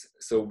do is,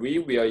 so we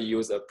will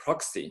use a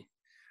proxy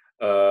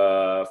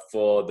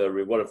for the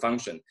reward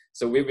function.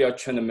 So we will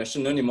train a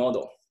machine learning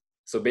model.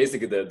 So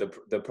basically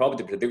the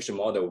property prediction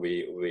model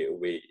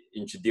we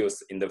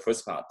introduced in the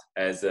first part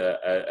as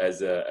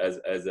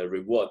a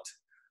reward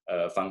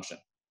function.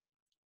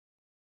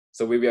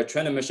 So we will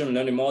train a machine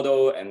learning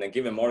model, and then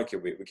given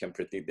molecule we can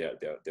predict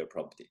their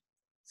property.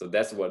 So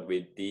that's what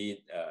we did.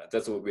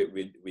 That's what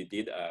we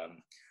did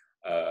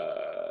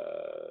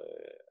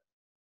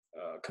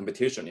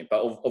competition. But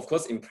of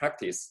course, in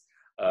practice,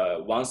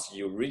 once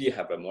you really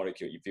have a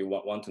molecule, if you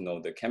want to know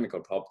the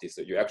chemical properties,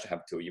 so you actually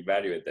have to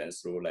evaluate them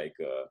through like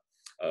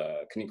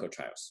clinical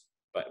trials.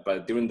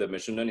 But during the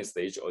machine learning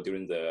stage, or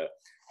during the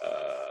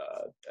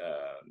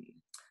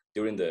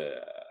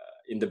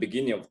in the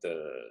beginning of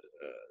the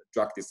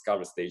drug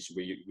discovery stage,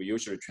 we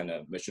usually train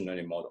a machine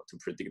learning model to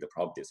predict the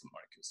properties of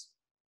molecules.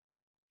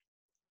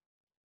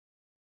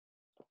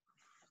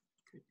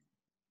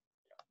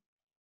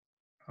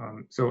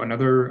 So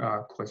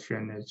another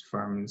question is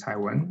from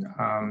Taiwan.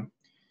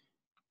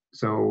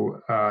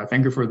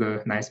 Thank you for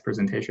the nice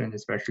presentation,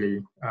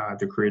 especially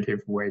the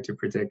creative way to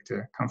predict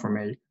the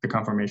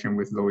conformation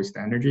with lowest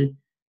energy.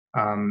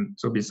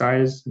 So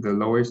besides the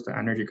lowest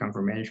energy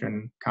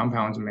conformation,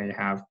 compounds may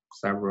have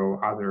several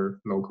other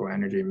local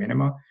energy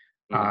minima.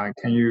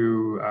 Can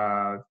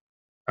your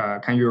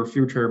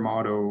future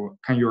model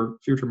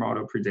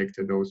predict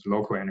those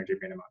local energy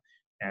minima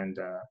and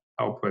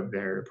output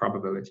their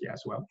probability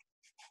as well?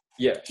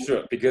 Yeah,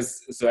 sure.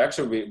 Because so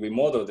actually we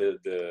model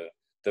the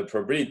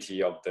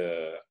probability of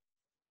the.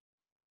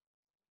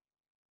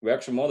 We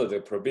actually model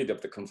the probability of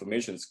the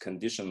conformations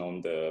condition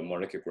on the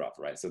molecular graph,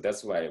 right? So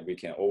that's why we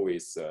can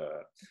always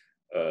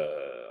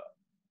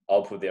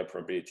output their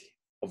probability.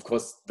 Of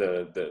course,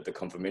 the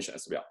conformation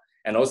as well.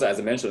 And also, as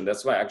I mentioned,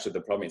 that's why actually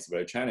the problem is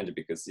very challenging,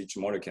 because each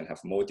molecule can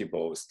have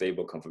multiple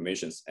stable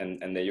conformations.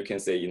 And then you can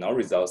say in our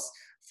results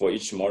for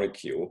each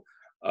molecule,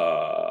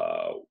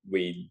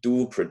 we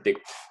do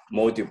predict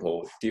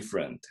multiple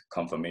different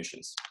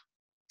conformations,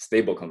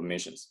 stable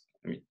conformations.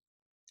 I mean.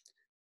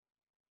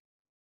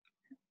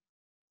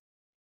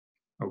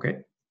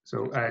 Okay,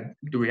 so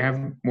do we have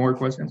more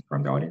questions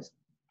from the audience?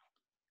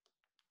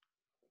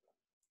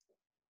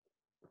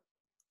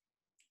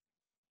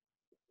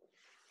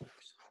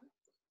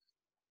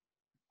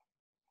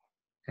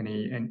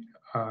 Okay,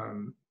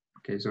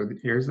 so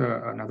here's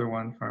another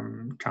one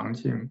from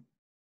Changqing.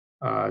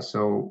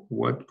 So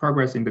what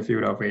progress in the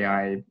field of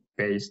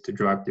AI-based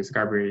drug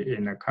discovery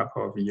in a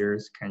couple of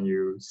years can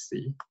you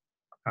see?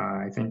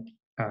 I think,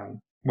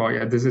 well,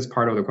 yeah, this is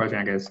part of the question.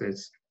 I guess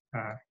it's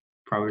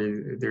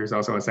probably there's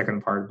also a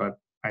second part, but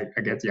I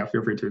guess, yeah,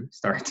 feel free to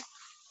start.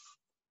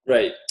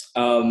 Right.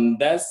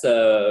 That's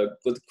a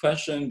good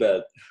question,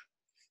 but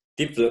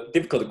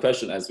difficult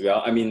question as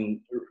well. I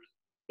mean,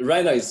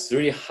 right now it's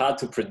really hard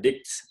to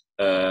predict.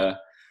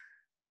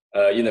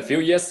 In a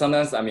few years,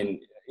 sometimes, I mean,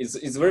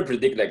 it's very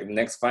predict like the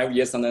next 5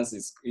 years. Sometimes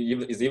it's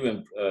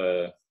even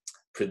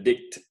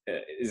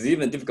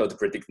difficult to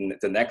predict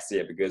the next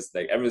year, because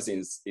like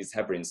everything is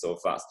happening so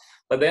fast.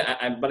 But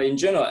then, but in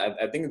general,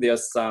 I think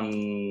there's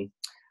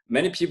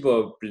many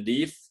people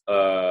believe.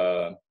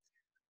 I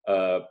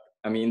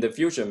mean, in the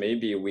future,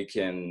 maybe we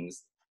can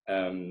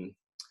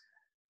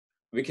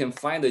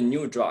find a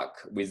new drug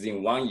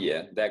within 1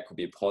 year that could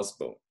be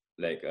possible,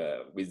 like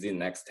within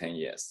the next 10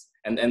 years.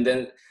 And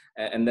then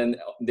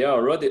there are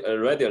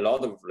already a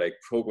lot of like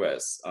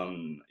progress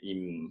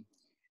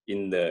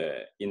in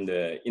the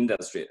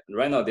industry.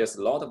 Right now, there's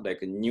a lot of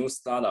like new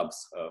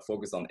startups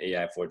focused on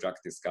AI for drug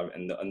discovery,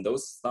 and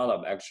those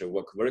startups actually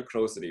work very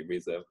closely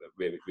with the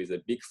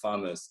big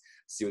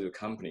pharmaceutical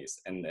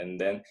companies, and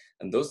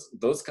those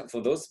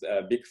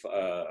big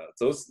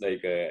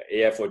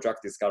AI for drug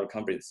discovery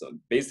companies. So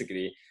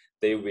basically,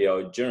 they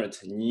will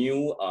generate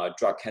new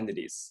drug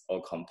candidates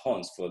or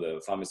compounds for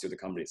the pharmaceutical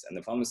companies, and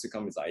the pharmaceutical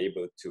companies are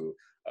able to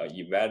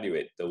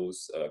evaluate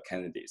those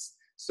candidates.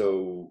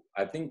 So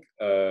I think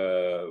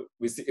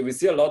we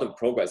see a lot of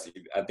progress.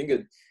 I think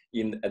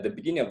at the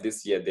beginning of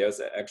this year,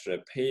 there's actually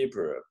a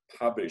paper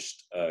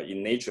published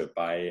in Nature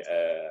by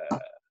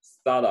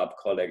startup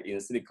called like in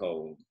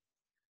silico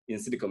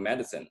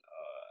medicine,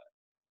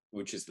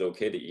 which is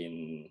located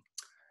in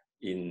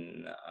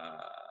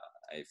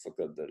I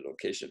forgot the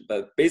location,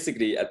 but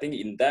basically I think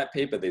in that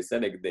paper they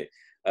said like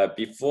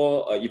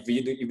before if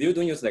you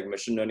don't use like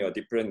machine learning or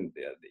deep learning,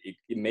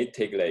 it may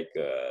take like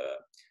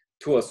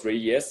 2 or 3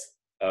 years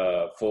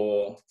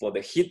for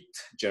the heat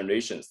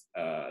generations,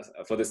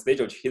 for the stage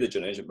of heat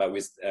generation, but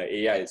with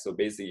AI, so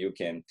basically you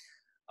can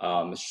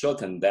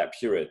shorten that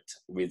period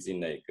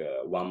within like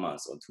 1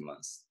 month or 2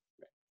 months.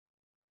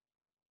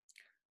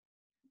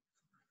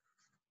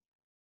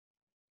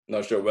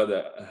 Not sure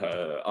whether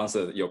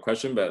answered your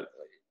question, but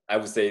I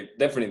would say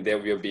definitely there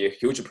will be a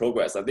huge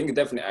progress. I think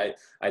definitely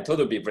I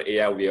totally believe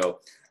AI will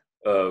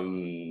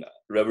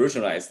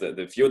revolutionize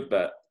the field,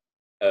 but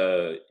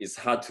it's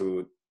hard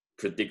to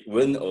predict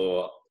when,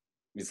 or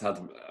it's hard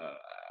to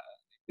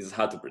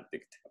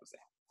predict, I would say.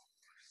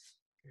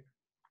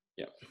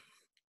 Yeah.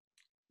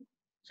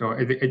 So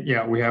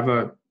yeah, we have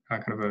a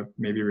kind of a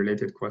maybe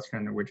related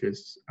question, which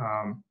is,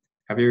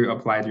 have you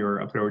applied your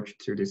approach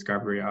to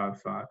discovery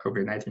of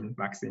COVID-19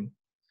 vaccine?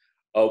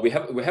 We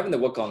haven't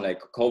worked on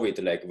like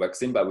COVID like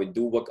vaccine, but we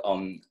do work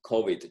on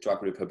COVID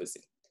drug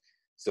repurposing.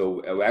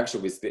 So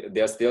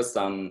there's still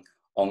some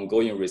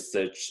ongoing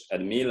research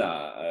at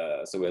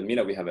Mila. So at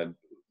Mila we have a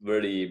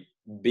very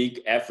big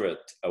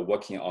effort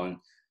working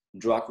on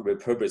drug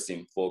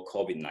repurposing for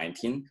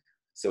COVID-19.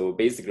 So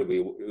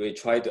basically we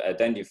try to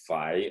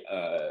identify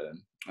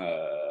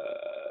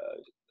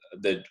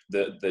the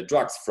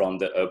drugs from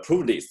the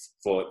approved list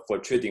for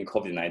treating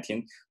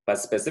COVID-19, but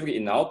specifically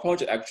in our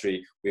project,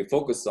 actually, we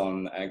focus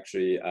on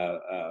actually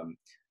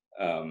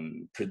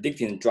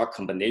predicting drug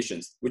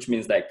combinations, which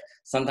means like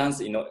sometimes,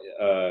 you know,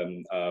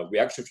 we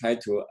actually try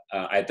to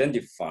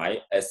identify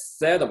a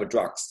set of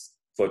drugs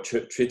for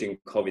treating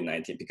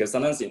COVID-19, because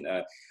sometimes in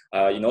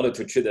order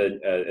to treat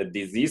a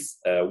disease,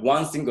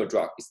 one single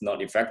drug is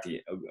not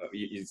effective.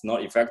 It's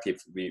not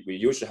effective. We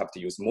usually have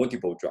to use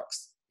multiple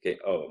drugs, okay,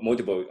 or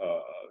multiple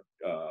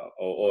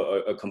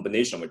or a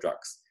combination of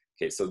drugs.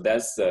 Okay, so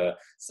that's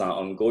some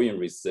ongoing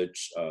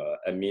research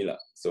at Mila.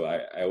 So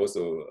I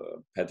also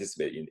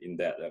participate in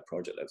that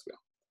project as well.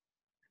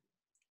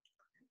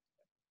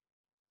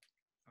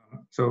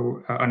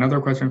 So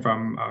another question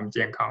from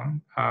Jian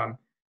Tang.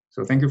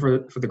 So thank you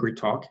for the great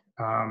talk.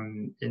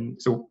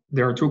 So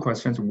there are 2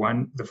 questions.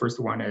 The first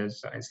one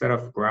is, instead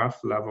of graph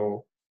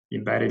level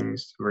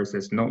embeddings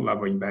versus node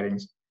level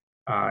embeddings,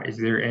 is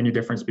there any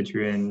difference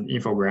between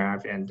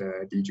infograph and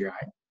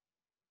DGI?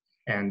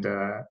 And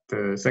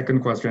the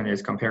second question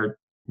is, compared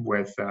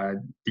with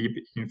Deep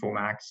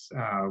Infomax,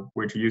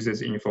 which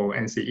uses Info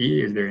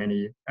NCE, is there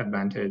any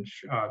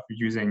advantage of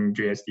using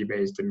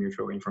GSD-based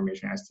mutual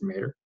information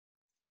estimator?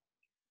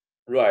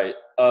 Right.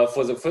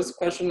 For the first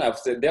question, I've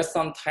said there's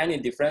some tiny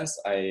difference.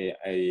 I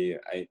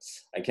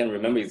can't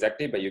remember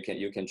exactly, but you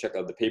can check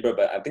out the paper.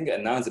 But I think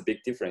another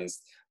big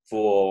difference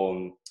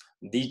for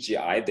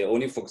DGI, they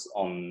only focus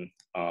on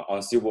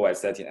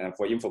supervised setting, and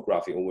for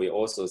infographic, we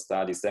also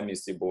study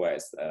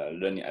semi-supervised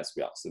learning as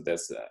well. So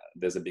there's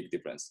a big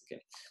difference.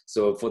 Okay.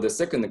 So for the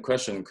second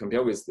question,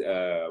 compared with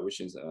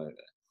which is,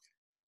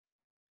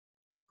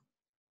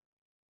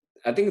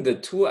 I think the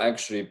two are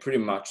actually pretty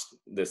much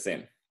the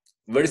same.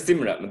 Very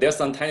similar. There's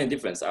some tiny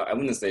difference. I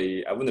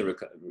wouldn't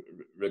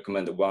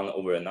recommend one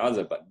over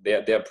another, but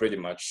they are pretty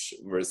much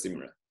very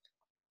similar.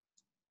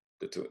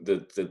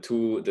 The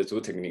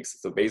two techniques.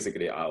 So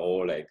basically, are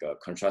all like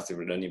contrastive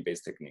learning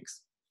based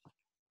techniques.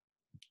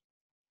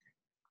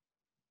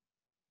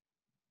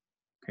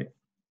 Okay.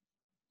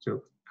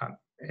 So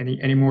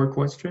any more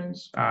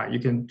questions? You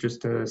can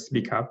just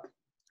speak up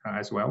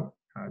as well.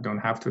 Don't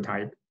have to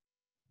type.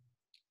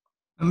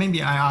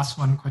 Maybe I ask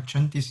one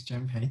question. This is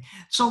Jian Pei.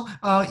 So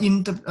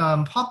in the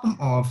problem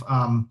of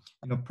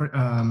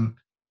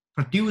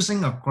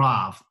producing a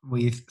graph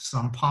with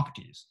some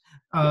properties,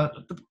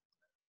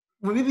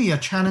 maybe a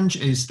challenge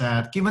is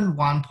that given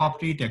one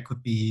property, there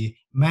could be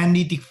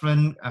many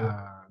different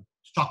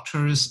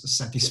structures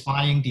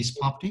satisfying this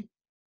property.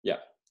 Yeah.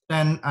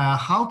 Then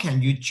how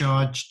can you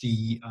judge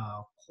the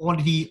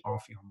quality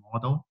of your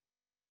model?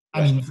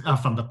 I mean,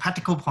 from the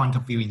practical point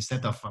of view,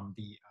 instead of from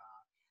the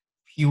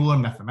pure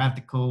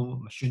mathematical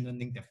machine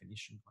learning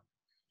definition.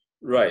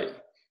 Right.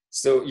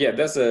 So yeah,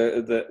 that's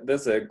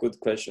a good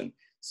question.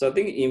 So I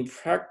think in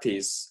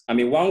practice, I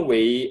mean, one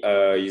way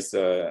is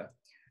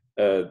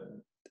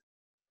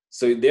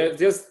so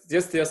there's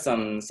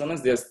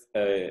sometimes there's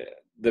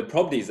the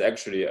property is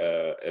actually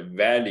a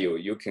value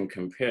you can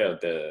compare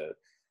the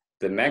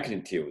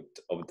magnitude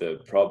of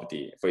the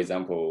property. For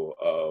example,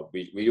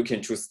 you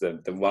can choose the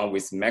one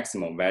with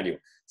maximum value.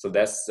 So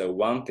that's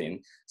one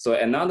thing. So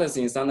another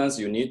thing, sometimes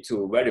you need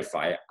to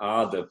verify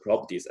other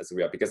properties as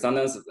well, because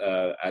sometimes,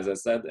 as I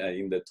said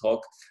in the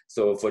talk,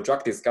 so for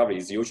drug discovery,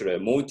 it's usually a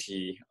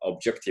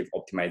multi-objective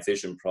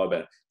optimization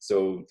problem.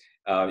 So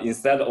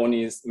instead of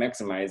only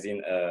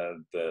maximizing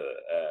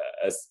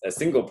a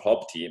single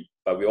property,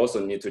 but we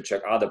also need to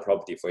check other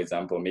property. For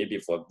example, maybe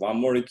for one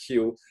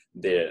molecule,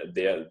 their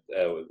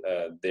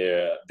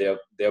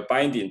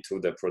binding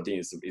to the protein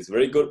is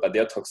very good, but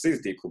their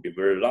toxicity could be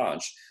very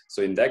large.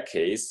 So in that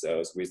case,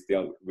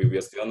 we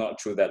will still not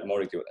choose that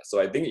molecule. So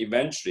I think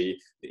eventually,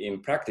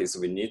 in practice,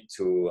 we need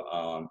to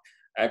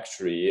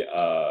actually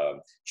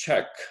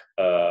check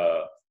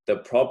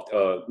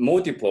the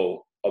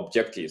multiple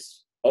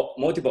objectives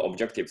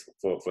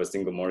for a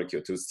single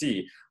molecule to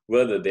see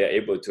whether they're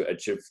able to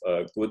achieve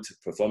good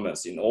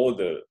performance in all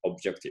the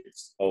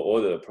objectives or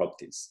all the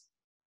properties.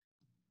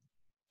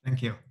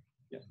 Thank you.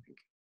 Yeah.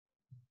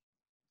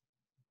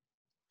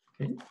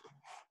 Okay.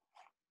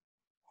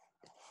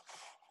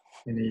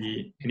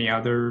 Any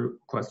other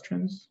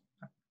questions?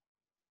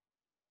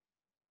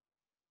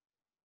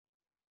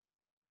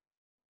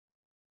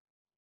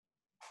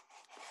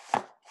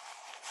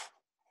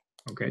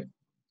 Okay.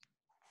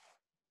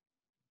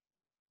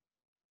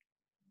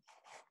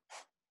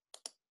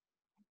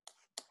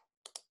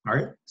 All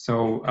right,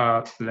 so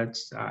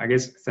let's, I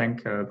guess,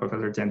 thank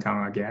Professor Jian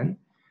Tang again.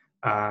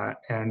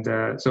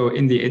 So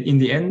in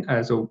the end,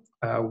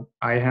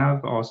 I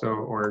have also,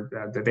 or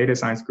the data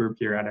science group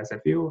here at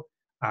SFU,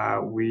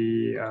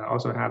 we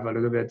also have a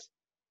little bit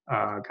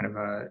kind of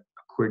a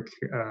quick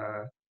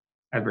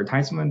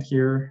advertisement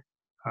here.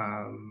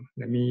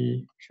 Let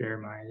me share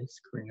my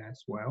screen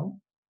as well.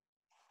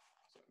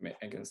 Right.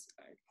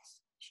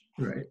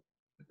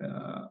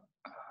 Let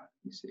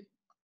me see.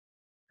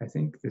 I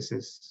think this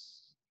is.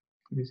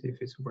 Let me see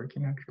if it's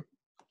working actually.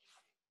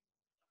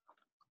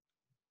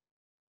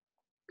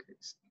 Okay,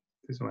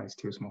 this one is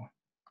too small.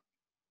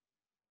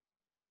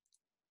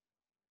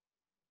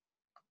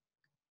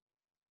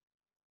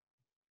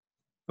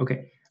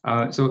 Okay,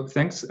 so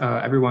thanks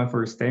everyone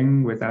for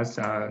staying with us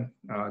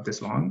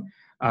this long.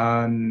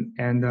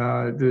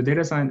 The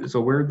data science,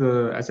 so we're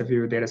the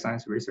SFU Data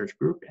Science Research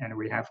Group, and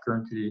we have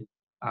currently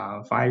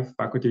 5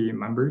 faculty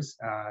members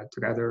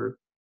together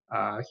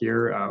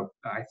here.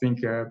 I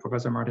think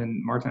Professor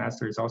Martin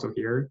Esther is also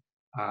here.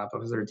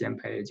 Professor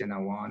Jianpei, Jian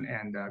Wang,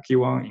 and Qi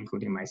Wang,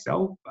 including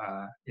myself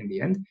in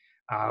the end.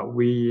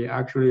 We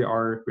actually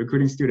are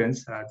recruiting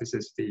students. This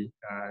is the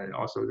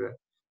also the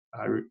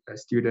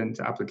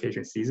student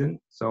application season.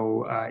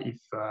 So if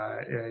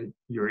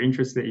you're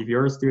interested, if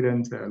you're a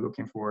student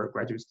looking for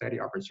graduate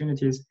study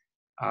opportunities,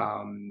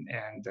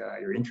 and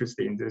you're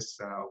interested in this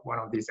one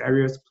of these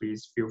areas,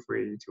 please feel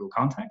free to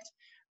contact.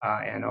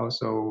 And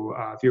also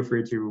feel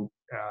free to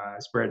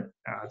spread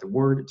the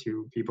word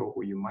to people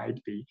who you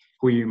might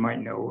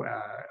know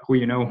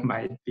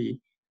might be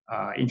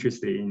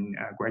interested in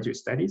graduate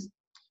studies.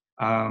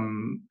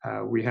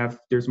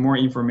 There's more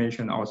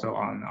information also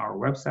on our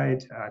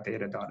website,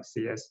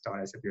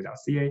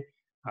 data.cs.sfu.ca,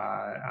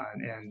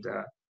 and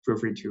feel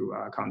free to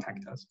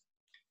contact us.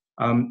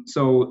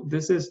 So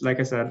this is, like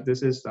I said,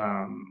 this is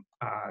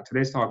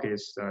today's talk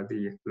is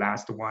the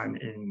last one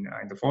in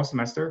the fall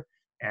semester.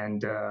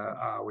 And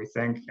we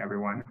thank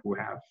everyone who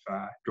have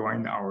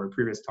joined our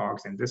previous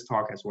talks and this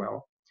talk as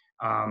well.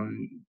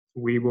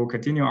 We will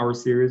continue our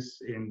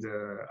series in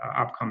the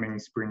upcoming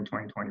spring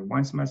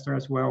 2021 semester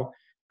as well.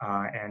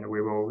 And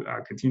we will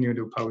continue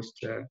to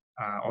post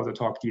all the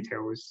talk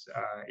details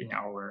in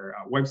our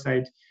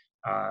website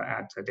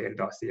at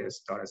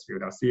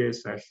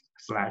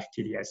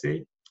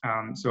data.cs.sfu.ca/TDSA.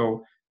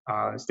 So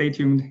stay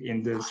tuned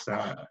in this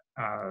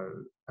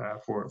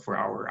for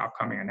our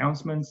upcoming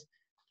announcements.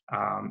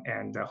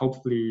 And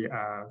hopefully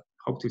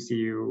hope to see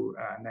you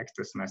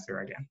next semester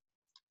again.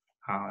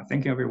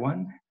 Thank you,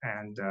 everyone,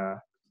 and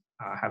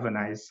have a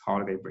nice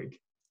holiday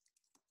break.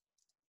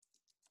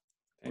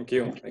 Thank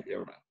you. Thank you,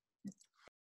 everyone.